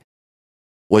County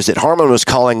was that Harmon was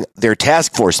calling their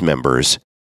task force members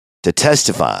to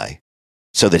testify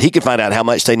so that he could find out how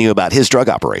much they knew about his drug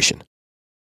operation.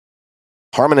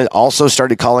 Harmon had also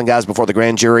started calling guys before the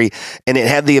grand jury, and it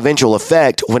had the eventual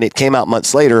effect, when it came out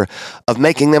months later, of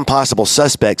making them possible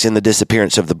suspects in the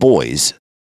disappearance of the boys.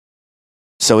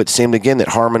 So it seemed again that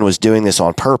Harmon was doing this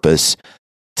on purpose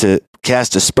to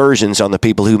cast aspersions on the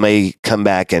people who may come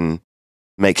back and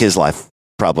make his life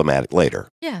problematic later.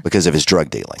 Yeah. Because of his drug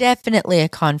dealing. Definitely a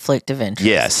conflict of interest.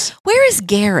 Yes. Where is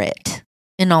Garrett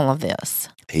in all of this?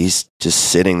 He's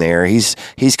just sitting there. He's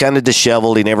kind of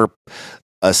disheveled. He never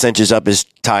cinches up his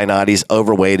tie knot. He's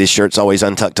overweight. His shirt's always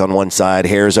untucked on one side.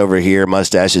 Hair's over here.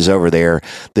 Mustache is over there.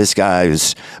 This guy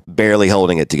is barely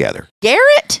holding it together.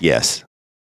 Garrett? Yes.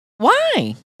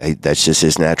 Why? That's just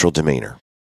his natural demeanor.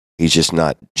 He's just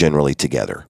not generally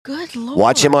together. Good Lord.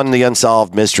 Watch him on the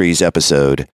Unsolved Mysteries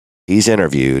episode. He's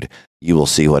interviewed. You will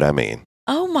see what I mean.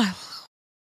 Oh, my.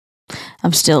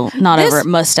 I'm still not over at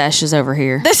mustaches over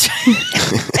here.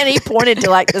 And he pointed to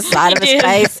like the side of his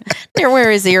face, near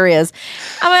where his ear is.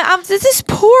 I mean, this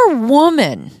poor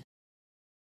woman.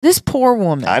 This poor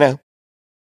woman. I know.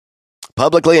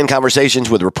 Publicly in conversations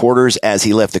with reporters as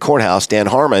he left the courthouse, Dan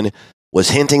Harmon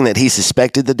was hinting that he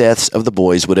suspected the deaths of the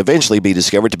boys would eventually be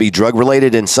discovered to be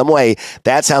drug-related in some way.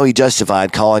 That's how he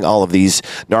justified calling all of these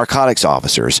narcotics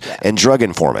officers and drug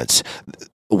informants.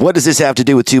 What does this have to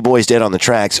do with two boys dead on the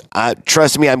tracks?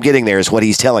 Trust me, I'm getting there, is what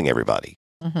he's telling everybody.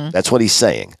 Mm-hmm. That's what he's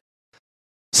saying.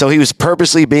 So he was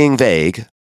purposely being vague,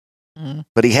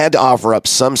 but he had to offer up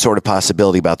some sort of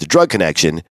possibility about the drug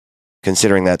connection,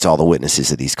 considering that's all the witnesses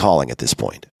that he's calling at this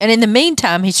point. And in the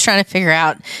meantime, he's trying to figure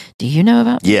out, do you know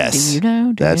about me? Yes. Do you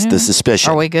know? That's the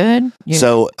suspicion. Are we good?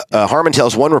 So Harmon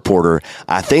tells one reporter,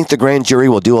 I think the grand jury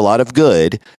will do a lot of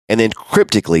good. And then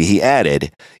cryptically, he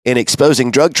added, in exposing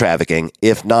drug trafficking,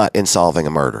 if not in solving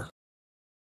a murder.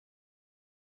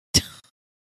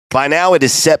 By now, it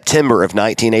is September of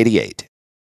 1988.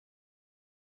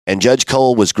 And Judge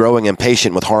Cole was growing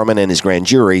impatient with Harmon and his grand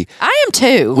jury. I am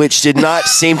too. Which did not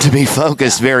seem to be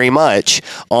focused very much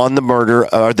on the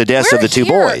murder or the deaths of the two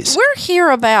boys. We're here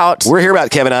about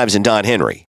Kevin Ives and Don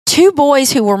Henry. Two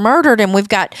boys who were murdered, and we've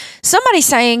got somebody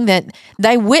saying that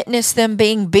they witnessed them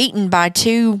being beaten by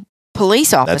two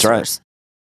police officers. That's right.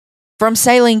 From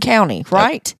Saline County,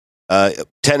 right?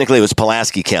 Technically, it was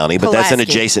Pulaski County, but that's an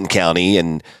adjacent county.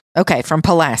 And okay, from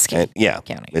Pulaski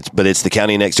County. It's the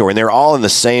county next door. And they're all in the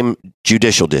same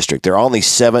judicial district. They're all in the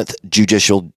 7th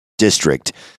judicial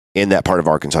district in that part of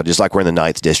Arkansas, just like we're in the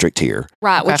 9th district here.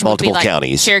 Right, which multiple would be like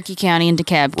counties. Cherokee County and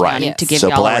DeKalb County, yes. to give so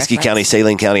y'all Pulaski County,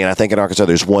 Saline County, and I think in Arkansas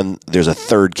there's a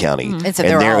third county, and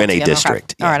they're in a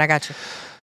district. Okay. All right, I got you.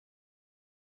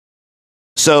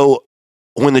 So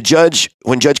when Judge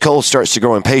Cole starts to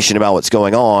grow impatient about what's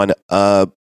going on,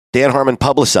 Dan Harmon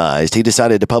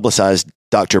decided to publicize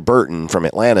Dr. Burton from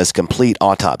Atlanta's complete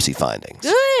autopsy findings.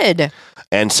 Good.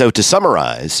 And so to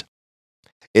summarize,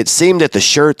 it seemed that the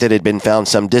shirt that had been found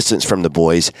some distance from the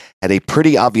boys had a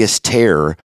pretty obvious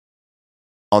tear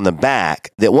on the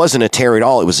back that wasn't a tear at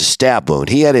all. It was a stab wound.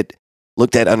 He had it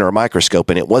looked at under a microscope,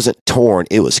 and it wasn't torn.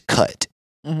 It was cut.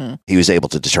 Mm-hmm. He was able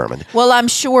to determine. Well, I'm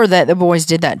sure that the boys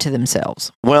did that to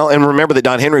themselves. Well, and remember that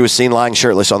Don Henry was seen lying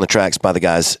shirtless on the tracks by the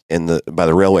guys by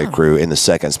the railway crew in the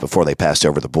seconds before they passed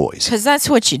over the boys. Because that's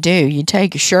what you do. You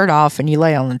take your shirt off and you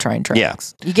lay on the train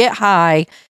tracks. Yeah. You get high,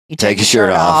 you take your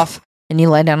shirt off, and you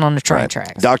lay down on the train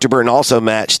tracks. Dr. Burton also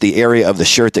matched the area of the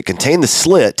shirt that contained the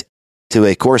slit to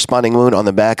a corresponding wound on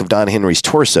the back of Don Henry's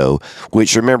torso,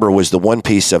 which, remember, was the one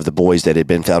piece of the boys that had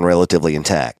been found relatively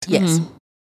intact. Yes.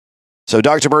 So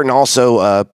Dr. Burton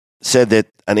also said that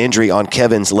an injury on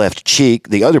Kevin's left cheek,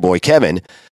 the other boy, Kevin,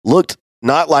 looked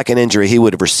not like an injury he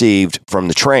would have received from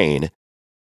the train,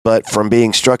 but from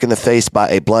being struck in the face by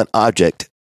a blunt object,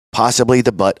 possibly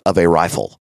the butt of a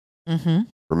rifle. Mm-hmm.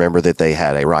 Remember that they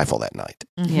had a rifle that night.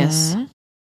 Mm-hmm. Yes.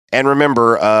 And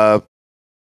remember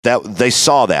that they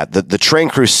saw that. The train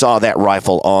crew saw that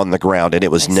rifle on the ground, and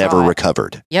it was never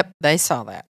recovered. Yep, they saw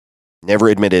that. Never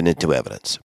admitted into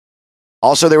evidence.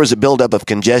 Also, there was a buildup of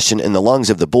congestion in the lungs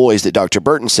of the boys that Dr.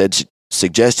 Burton said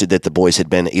suggested that the boys had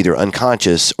been either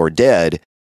unconscious or dead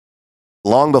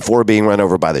long before being run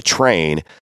over by the train.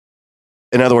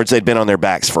 In other words, they'd been on their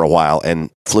backs for a while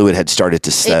and fluid had started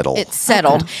to settle. It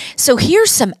settled. Okay. So here's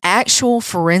some actual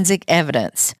forensic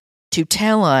evidence to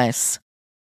tell us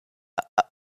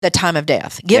the time of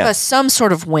death. Give us some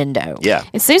sort of window. Yeah.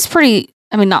 It seems pretty,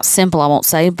 not simple, I won't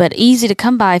say, but easy to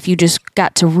come by if you just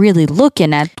got to really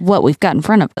looking at what we've got in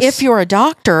front of us. If you're a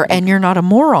doctor and you're not a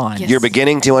moron. Yes. You're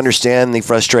beginning to understand the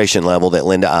frustration level that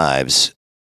Linda Ives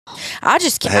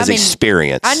has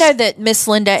experienced. I know that Miss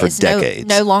Linda is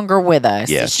no longer with us.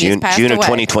 Yes, June of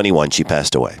 2021, she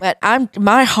passed away. But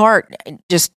my heart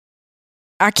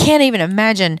I can't even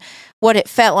imagine what it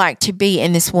felt like to be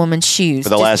in this woman's shoes. For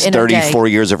the last 34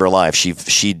 years of her life,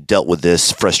 she dealt with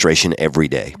this frustration every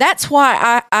day. That's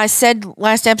why I said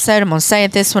last episode, I'm going to say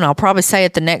it this one, I'll probably say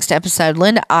it the next episode,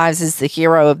 Linda Ives is the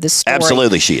hero of this story.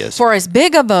 Absolutely, she is. For as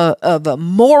big of a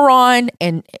moron,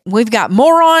 and we've got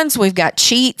morons, we've got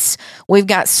cheats, we've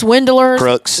got swindlers,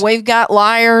 crooks, we've got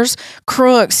liars,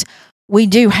 crooks, we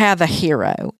do have a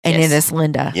hero, and it is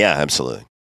Linda. Yeah, absolutely.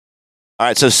 All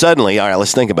right, so suddenly,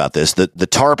 let's think about this. The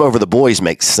tarp over the boys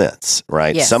makes sense,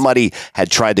 right? Yes. Somebody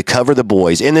had tried to cover the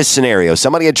boys. In this scenario,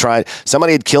 somebody had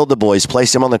killed the boys,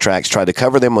 placed them on the tracks, tried to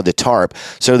cover them with the tarp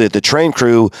so that the train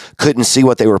crew couldn't see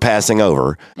what they were passing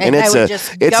over. And it's a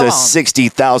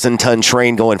 60,000-ton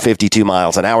train going 52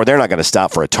 miles an hour. They're not going to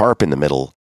stop for a tarp in the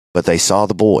middle. But they saw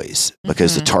the boys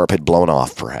because the tarp had blown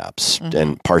off, perhaps,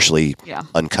 and partially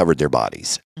uncovered their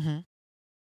bodies. Mm-hmm.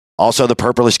 Also, the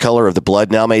purplish color of the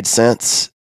blood now made sense,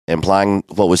 implying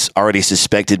what was already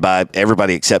suspected by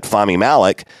everybody except Fahmy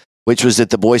Malak, which was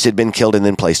that the boys had been killed and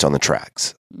then placed on the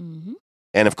tracks. Mm-hmm.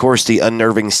 And of course, the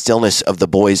unnerving stillness of the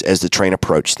boys as the train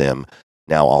approached them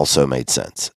now also made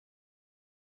sense.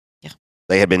 Yeah.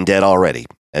 They had been dead already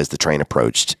as the train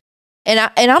approached. And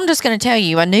I'm just going to tell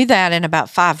you, I knew that in about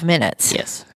 5 minutes.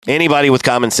 Yes. Anybody with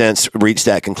common sense reached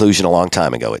that conclusion a long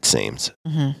time ago, it seems.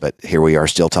 Mm-hmm. But here we are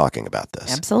still talking about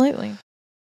this. Absolutely.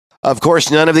 Of course,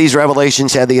 none of these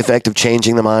revelations had the effect of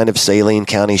changing the mind of Saline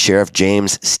County Sheriff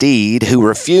James Steed, who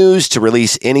refused to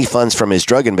release any funds from his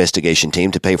drug investigation team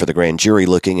to pay for the grand jury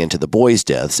looking into the boys'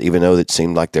 deaths, even though it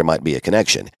seemed like there might be a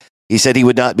connection. He said he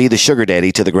would not be the sugar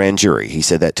daddy to the grand jury. He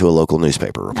said that to a local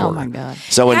newspaper reporter. Oh, my God.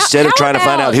 So instead of trying to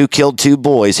find out who killed 2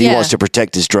 boys, he wants to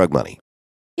protect his drug money.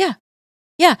 Yeah.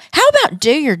 Yeah. How about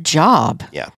do your job?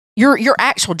 Yeah. Your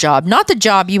actual job, not the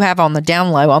job you have on the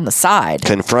down low on the side.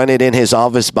 Confronted in his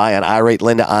office by an irate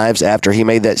Linda Ives after he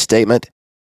made that statement,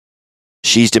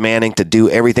 she's demanding to do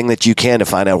everything that you can to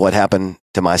find out what happened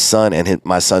to my son and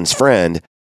my son's friend.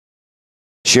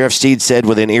 Sheriff Steed said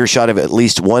within earshot of at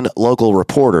least one local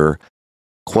reporter,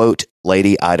 quote,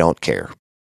 "Lady, I don't care."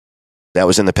 That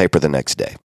was in the paper the next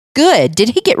day. Good. Did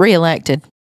he get reelected?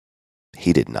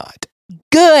 He did not.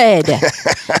 Good.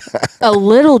 A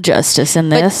little justice in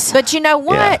this. But you know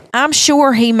what? Yeah. I'm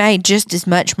sure he made just as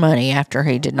much money after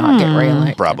he did not get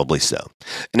reelected. Probably so.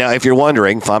 Now, if you're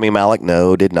wondering, Fahmy Malak,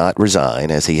 did not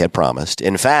resign as he had promised.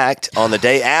 In fact, on the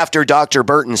day after Dr.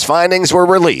 Burton's findings were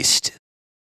released,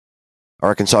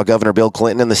 Arkansas Governor Bill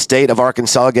Clinton and the state of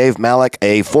Arkansas gave Malak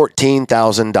a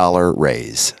 $14,000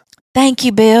 raise. Thank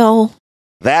you, Bill.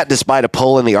 That despite a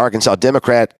poll in the Arkansas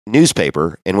Democrat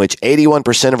newspaper in which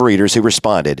 81% of readers who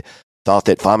responded thought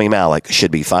that Fahmy Malak should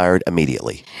be fired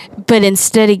immediately. But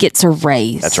instead he gets a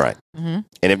raise. That's right. Mm-hmm.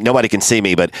 And if nobody can see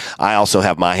me, but I also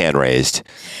have my hand raised.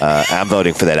 I'm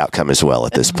voting for that outcome as well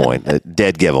at this point. A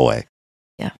dead giveaway.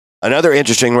 Yeah. Another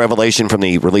interesting revelation from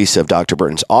the release of Dr.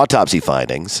 Burton's autopsy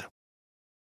findings.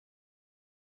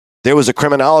 There was a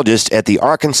criminologist at the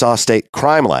Arkansas State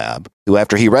Crime Lab who,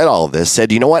 after he read all of this,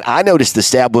 said, you know what? I noticed the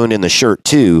stab wound in the shirt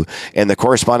too, and the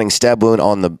corresponding stab wound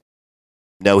on the...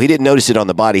 No, he didn't notice it on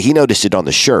the body. He noticed it on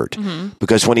the shirt. Mm-hmm.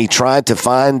 Because when he tried to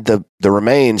find the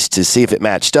remains to see if it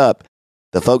matched up,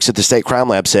 the folks at the State Crime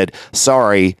Lab said,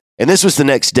 sorry. And this was the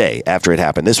next day after it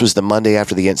happened. This was the Monday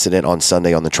after the incident on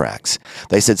Sunday on the tracks.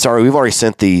 They said, sorry, we've already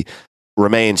sent the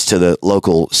remains to the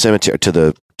local cemetery, to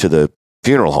the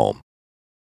funeral home.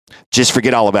 Just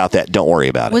forget all about that. Don't worry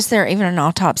about it. Was there even an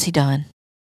autopsy done?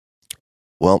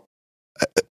 Well,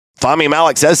 Fahmy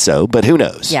Malak says so, but who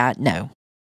knows? Yeah, no.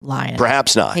 Lying.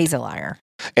 Perhaps not. He's a liar.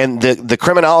 And the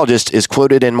criminologist is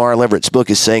quoted in Mara Leverett's book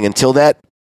as saying, until that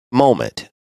moment,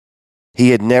 he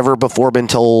had never before been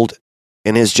told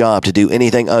in his job to do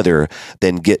anything other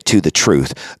than get to the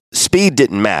truth. Speed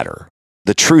didn't matter.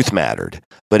 The truth mattered.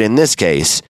 But in this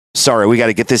case, sorry, we got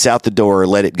to get this out the door,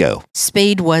 let it go.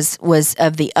 Speed was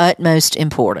of the utmost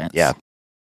importance. Yeah.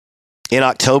 In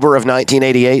October of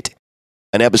 1988,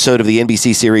 an episode of the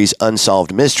NBC series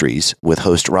Unsolved Mysteries with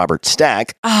host Robert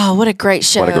Stack. Oh, what a great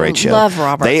show. What a great show. Love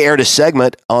Robert. They aired a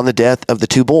segment on the death of the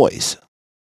two boys.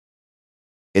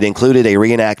 It included a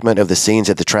reenactment of the scenes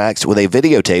at the tracks with a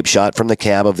videotape shot from the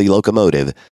cab of the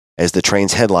locomotive as the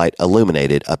train's headlight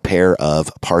illuminated a pair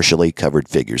of partially covered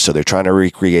figures. So they're trying to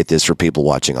recreate this for people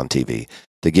watching on TV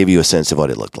to give you a sense of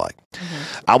what it looked like.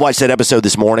 Mm-hmm. I watched that episode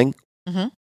this morning.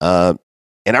 Mm-hmm.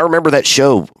 And I remember that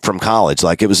show from college.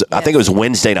 Like it was, I think it was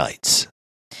Wednesday nights.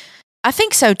 I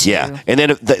think so too. Yeah. And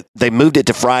then they moved it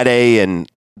to Friday and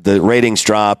the ratings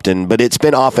dropped, but it's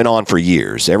been off and on for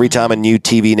years. Every time a new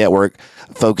TV network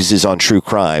focuses on true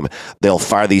crime, they'll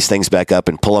fire these things back up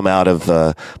and pull them out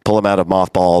of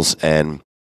mothballs and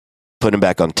put them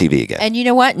back on TV again. And you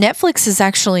know what? Netflix is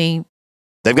actually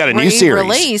they've got a new series.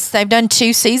 Release. They've done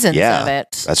 2 seasons of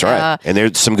it. That's right. And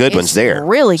there's some good ones there.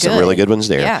 Really good. Some really good ones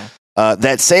there. Yeah.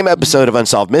 That same episode of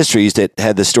Unsolved Mysteries that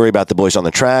had the story about the boys on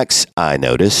the tracks, I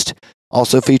noticed,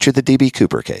 also featured the D.B.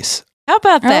 Cooper case. How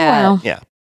about that? Oh, wow. Yeah.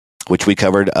 Which we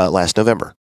covered last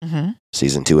November. Mm-hmm.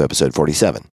 Season 2, episode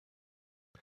 47.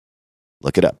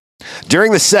 Look it up.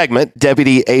 During the segment,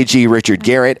 Deputy A.G. Richard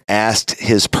Garrett asked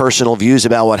his personal views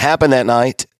about what happened that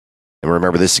night. And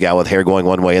remember, this guy with hair going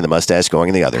one way and the mustache going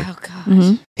in the other. Oh, gosh.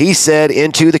 Mm-hmm. He said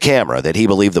into the camera that he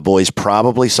believed the boys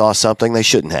probably saw something they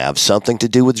shouldn't have, something to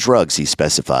do with drugs, he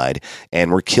specified,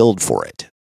 and were killed for it.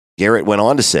 Garrett went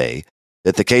on to say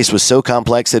that the case was so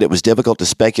complex that it was difficult to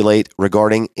speculate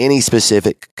regarding any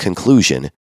specific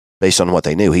conclusion based on what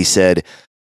they knew. He said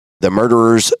the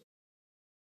murderers,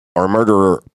 or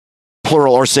murderer,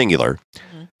 plural or singular,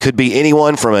 could be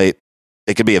anyone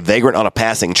it could be a vagrant on a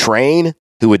passing train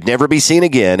who would never be seen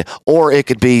again, or it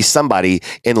could be somebody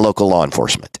in local law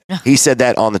enforcement. He said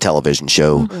that on the television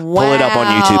show. Wow. Pull it up on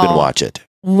YouTube and watch it.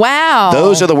 Wow.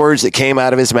 Those are the words that came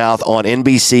out of his mouth on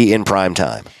NBC in prime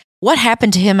time. What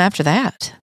happened to him after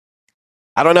that?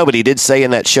 I don't know, but he did say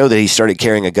in that show that he started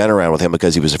carrying a gun around with him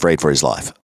because he was afraid for his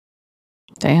life.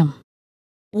 Damn.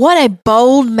 What a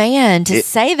bold man to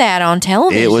say that on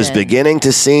television. It was beginning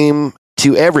to seem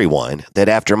to everyone that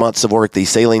after months of work, the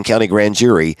Saline County Grand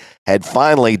Jury had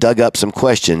finally dug up some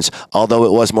questions, although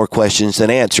it was more questions than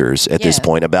answers at this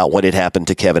point about what had happened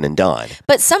to Kevin and Don.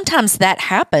 But sometimes that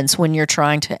happens when you're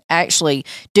trying to actually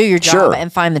do your job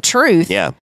and find the truth.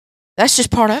 Yeah. That's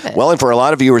just part of it. Well, and for a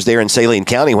lot of viewers there in Saline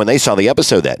County, when they saw the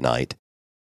episode that night,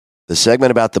 the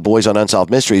segment about the boys on Unsolved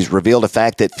Mysteries revealed a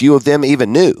fact that few of them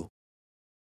even knew.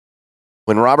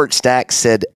 When Robert Stack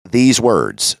said these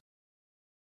words,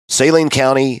 Saline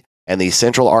County and the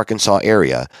central Arkansas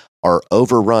area are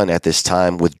overrun at this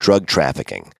time with drug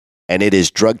trafficking, and it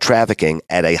is drug trafficking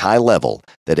at a high level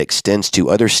that extends to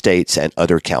other states and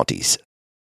other counties.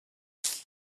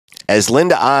 As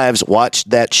Linda Ives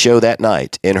watched that show that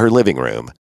night in her living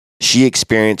room, she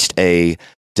experienced a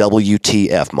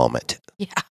WTF moment.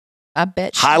 Yeah, I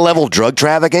bet. High-level drug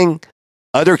trafficking,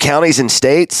 other counties and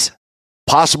states,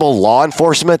 possible law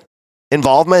enforcement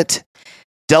involvement.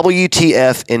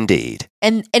 WTF indeed.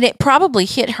 And it probably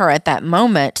hit her at that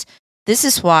moment. This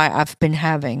is why I've been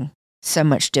having so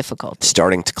much difficulty.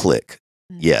 Starting to click.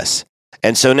 Yes.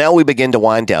 And so now we begin to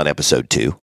wind down episode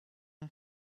 2.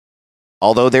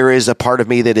 Although there is a part of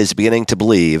me that is beginning to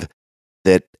believe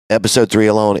that episode 3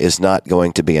 alone is not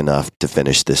going to be enough to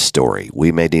finish this story.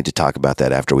 We may need to talk about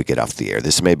that after we get off the air.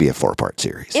 This may be a 4-part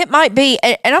series. It might be.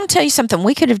 And I'm going to tell you something.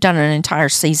 We could have done an entire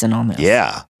season on this.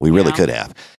 Yeah, we really could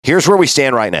have. Here's where we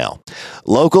stand right now.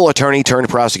 Local attorney turned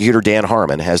prosecutor Dan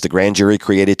Harmon has the grand jury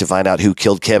created to find out who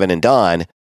killed Kevin and Don,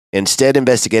 instead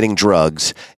investigating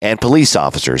drugs and police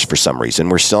officers for some reason.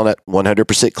 We're still not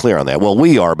 100% clear on that. Well,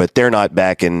 we are, but they're not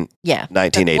back in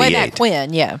 1988. Way back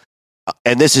when, yeah.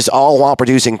 And this is all while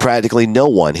producing practically no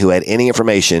one who had any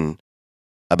information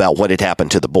about what had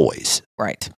happened to the boys.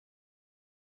 Right.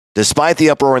 Despite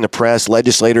the uproar in the press,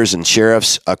 legislators and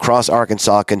sheriffs across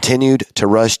Arkansas continued to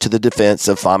rush to the defense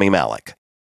of Fahmy Malak.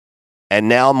 And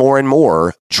now more and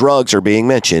more drugs are being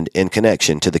mentioned in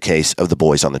connection to the case of the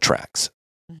boys on the tracks.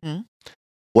 Mm-hmm.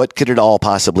 What could it all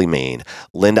possibly mean?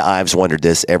 Linda Ives wondered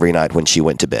this every night when she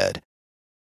went to bed.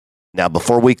 Now,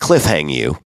 before we cliffhang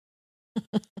you,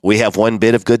 we have one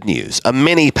bit of good news, a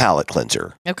mini palate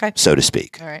cleanser, so to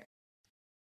speak. All right.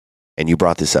 And you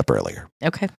brought this up earlier.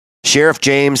 Okay. Sheriff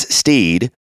James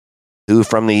Steed, who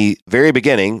from the very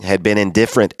beginning had been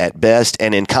indifferent at best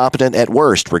and incompetent at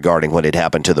worst regarding what had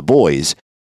happened to the boys,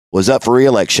 was up for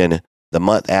re-election the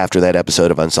month after that episode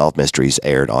of Unsolved Mysteries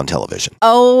aired on television.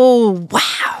 Oh,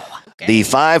 wow. Okay. The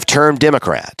 5-term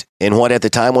Democrat, in what at the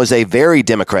time was a very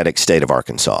Democratic state of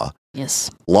Arkansas,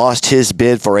 lost his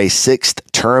bid for a 6th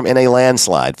term in a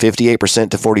landslide,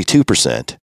 58% to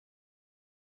 42%,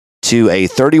 to a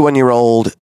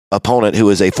 31-year-old opponent who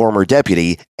is a former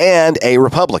deputy and a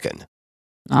Republican.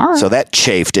 All right. So that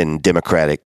chafed in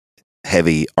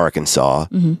Democratic-heavy Arkansas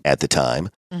at the time.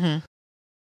 Mm-hmm.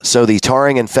 So the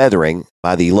tarring and feathering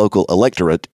by the local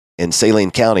electorate in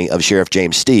Saline County of Sheriff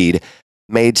James Steed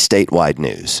made statewide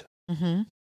news. Mm-hmm.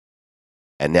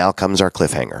 And now comes our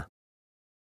cliffhanger.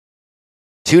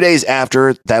 2 days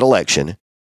after that election,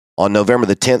 on November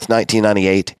the 10th,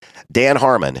 1998, Dan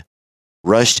Harmon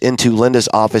rushed into Linda's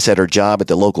office at her job at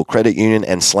the local credit union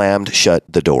and slammed shut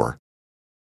the door.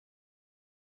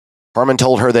 Harmon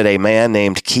told her that a man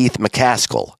named Keith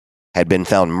McCaskill had been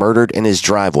found murdered in his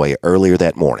driveway earlier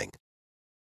that morning.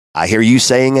 I hear you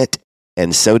saying it,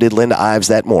 and so did Linda Ives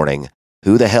that morning.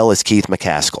 Who the hell is Keith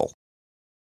McCaskill?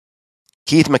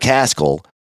 Keith McCaskill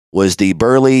was the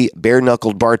burly,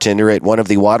 bare-knuckled bartender at one of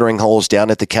the watering holes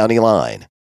down at the county line.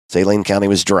 Saline County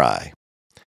was dry.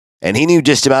 And he knew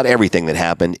just about everything that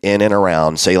happened in and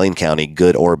around Saline County,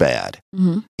 good or bad.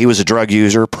 Mm-hmm. He was a drug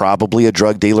user, probably a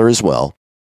drug dealer as well.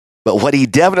 But what he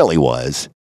definitely was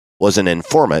an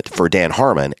informant for Dan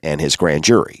Harmon and his grand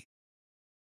jury.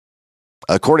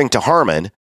 According to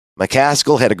Harmon,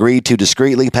 McCaskill had agreed to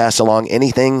discreetly pass along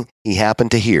anything he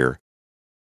happened to hear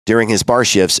during his bar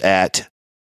shifts at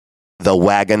the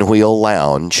Wagon Wheel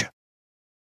Lounge,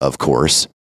 of course,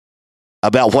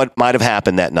 about what might have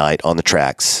happened that night on the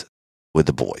tracks with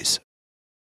the boys.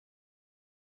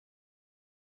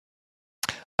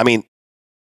 I mean,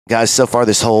 guys, so far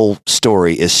this whole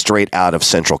story is straight out of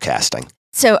Central Casting.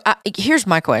 So here's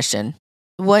my question.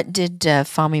 What did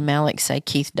Fahmy Malak say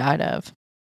Keith died of?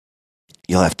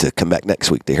 You'll have to come back next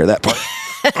week to hear that part.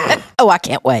 Oh, I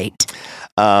can't wait.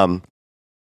 Back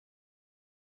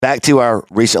to our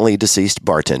recently deceased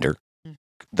bartender.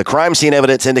 The crime scene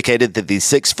evidence indicated that the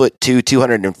 6'2",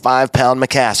 205-pound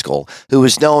McCaskill, who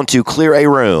was known to clear a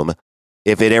room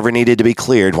if it ever needed to be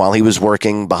cleared while he was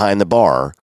working behind the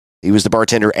bar, he was the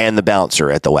bartender and the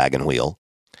bouncer at the Wagon Wheel.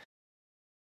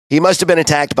 He must have been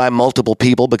attacked by multiple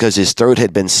people because his throat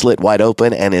had been slit wide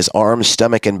open and his arms,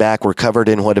 stomach, and back were covered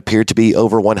in what appeared to be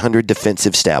over 100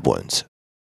 defensive stab wounds.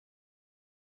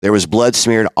 There was blood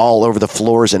smeared all over the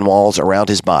floors and walls around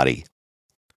his body.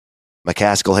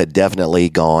 McCaskill had definitely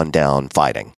gone down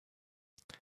fighting.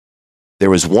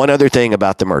 There was one other thing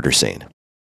about the murder scene.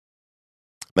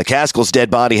 McCaskill's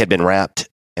dead body had been wrapped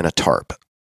in a tarp.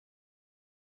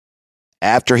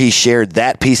 After he shared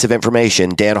that piece of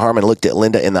information, Dan Harmon looked at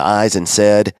Linda in the eyes and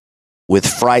said, with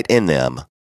fright in them,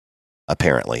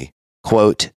 apparently,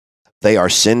 quote, "They are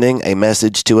sending a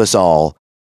message to us all,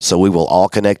 so we will all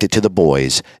connect it to the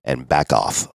boys and back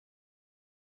off."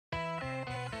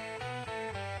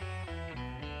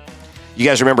 You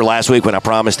guys remember last week when I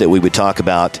promised that we would talk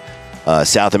about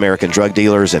South American drug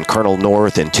dealers and Colonel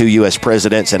North and 2 U.S.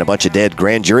 presidents and a bunch of dead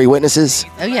grand jury witnesses?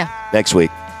 Oh, yeah. Next week.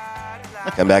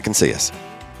 Come back and see us.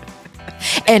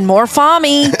 And more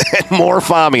Fahmy. And more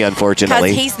Fahmy,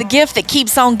 unfortunately. Because he's the gift that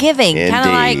keeps on giving. Kind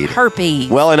of like herpes.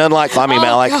 Well, and unlike Fahmy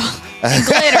Malak. And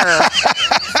glitter.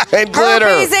 And glitter.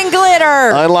 Herpes and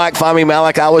glitter. Unlike Fahmy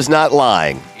Malak, I was not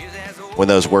lying when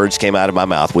those words came out of my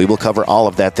mouth. We will cover all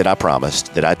of that I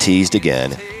promised, that I teased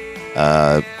again,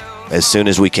 as soon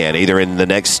as we can, either in the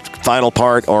next final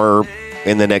part or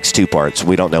in the next 2 parts.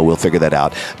 We don't know. We'll figure that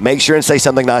out. Make sure and say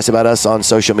something nice about us on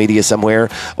social media somewhere,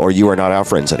 or you are not our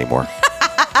friends anymore.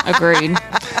 Agreed.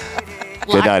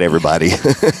 Good night, everybody.